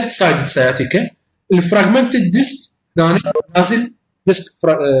left sided sciatica، الفراجمنتد ديسك نازل ديسك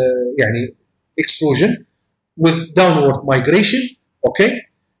يعني extrusion with downward migration. اوكي،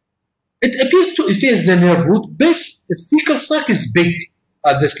 It appears to efface the nerve root, but the thecal sac is big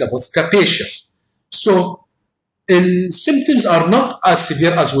at this level, it's capacious. So the symptoms are not as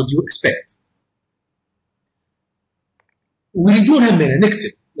severe as would you expect. ويريدون همنا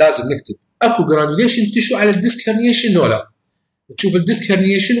نكتب، لازم نكتب اكو granulation tissue على الديسك herniation ولا لا. تشوف الديسك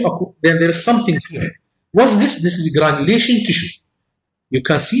herniation واكو then there is something here. What's this? This is granulation tissue. You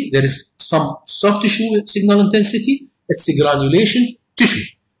can see there is some soft tissue with signal intensity. It's a granulation tissue.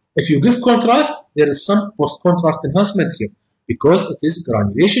 If you give contrast, there is some post-contrast enhancement here because it is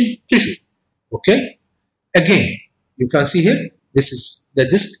granulation tissue. Okay? Again, you can see here, this is the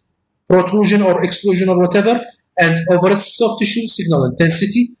disc protrusion or extrusion or whatever, and over its soft tissue signal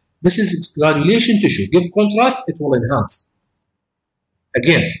intensity. This is granulation tissue. Give contrast, it will enhance.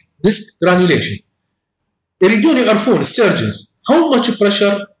 Again, disc granulation. يريدون يعرفون السيرجنز how much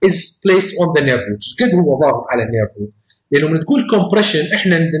pressure is placed on the nerve root، قد هو ضاغط على النيرف روت. لانه من تقول compression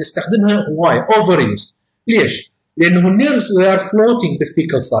احنا نستخدمها هوايه اوفر يوز. ليش؟ لانه النيرفز they are floating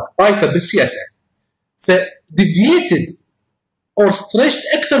بالثيكل ساك طايفه بالسي اس اف، ف deviated or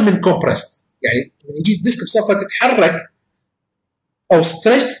stretched اكثر من compressed. يعني من يجي الديسك بصفه تتحرك او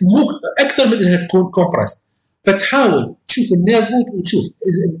stretched مو اكثر من انها تكون compressed. فتحاول تشوف النيرف روت وتشوف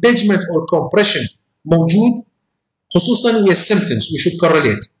الامبيجمنت او compression موجود، خصوصا ويا السيمتومز وشو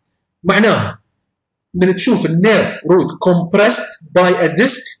correlate. معناها من تشوف النيرف root compressed by a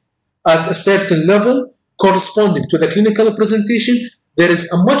disc at a certain level corresponding to the clinical presentation, there is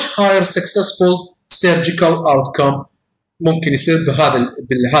a much higher successful surgical outcome ممكن يصير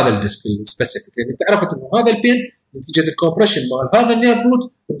بهذا الديسك السبيسيفيك، لان انت عرفت انه هذا البين نتيجه الكومبريشن مع هذا النيرف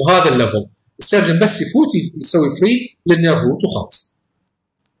روت بهذا الليفل، السيرجن بس يفوت يسوي فري للنيرف روت وخلاص.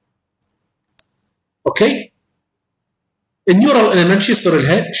 اوكي؟ النيورال اليمنت شو يصير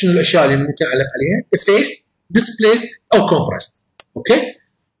لها؟ شنو الاشياء اللي ممكن اعلق عليها؟ effaced، displaced او compressed. اوكي؟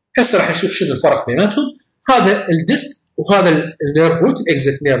 هسه راح نشوف شنو الفرق بيناتهم. هذا الديسك وهذا النيرف روت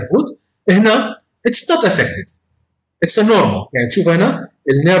الاكزيت نيرف روت هنا it's not affected. It's a normal. يعني تشوف هنا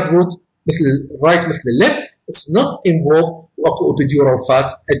النيرف روت مثل الرايت مثل الليفت it's not involved واكو epidural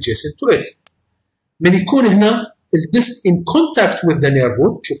fat adjacent to it. من يكون هنا الديسك in contact with the nerve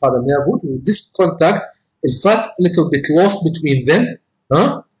root، شوف هذا النيرف روت والديسك contact الفات little bit lost between them،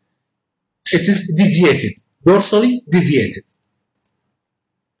 ها؟ It is deviated, dorsally deviated.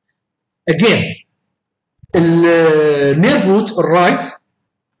 Again, النيرف روت الرايت،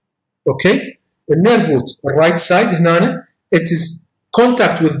 اوكي؟ النيرف روت الرايت سايد هنا it is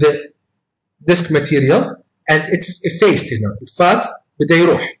contact with the disc material and it is effaced هنا، الفات بدا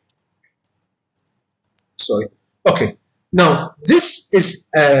يروح. Sorry. Okay. Now this is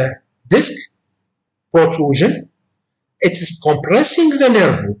a disc protrusion. It is compressing the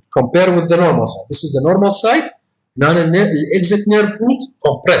nerve root compared with the normal side. This is the normal side. Now the exit nerve root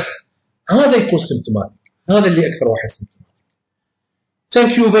compressed. هذا يكون symptomatic. هذا اللي أكثر واحد symptomatic.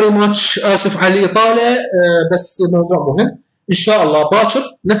 Thank you very much. آسف على الإطالة بس موضوع مهم. إن شاء الله باكر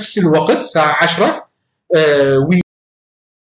نفس الوقت الساعة 10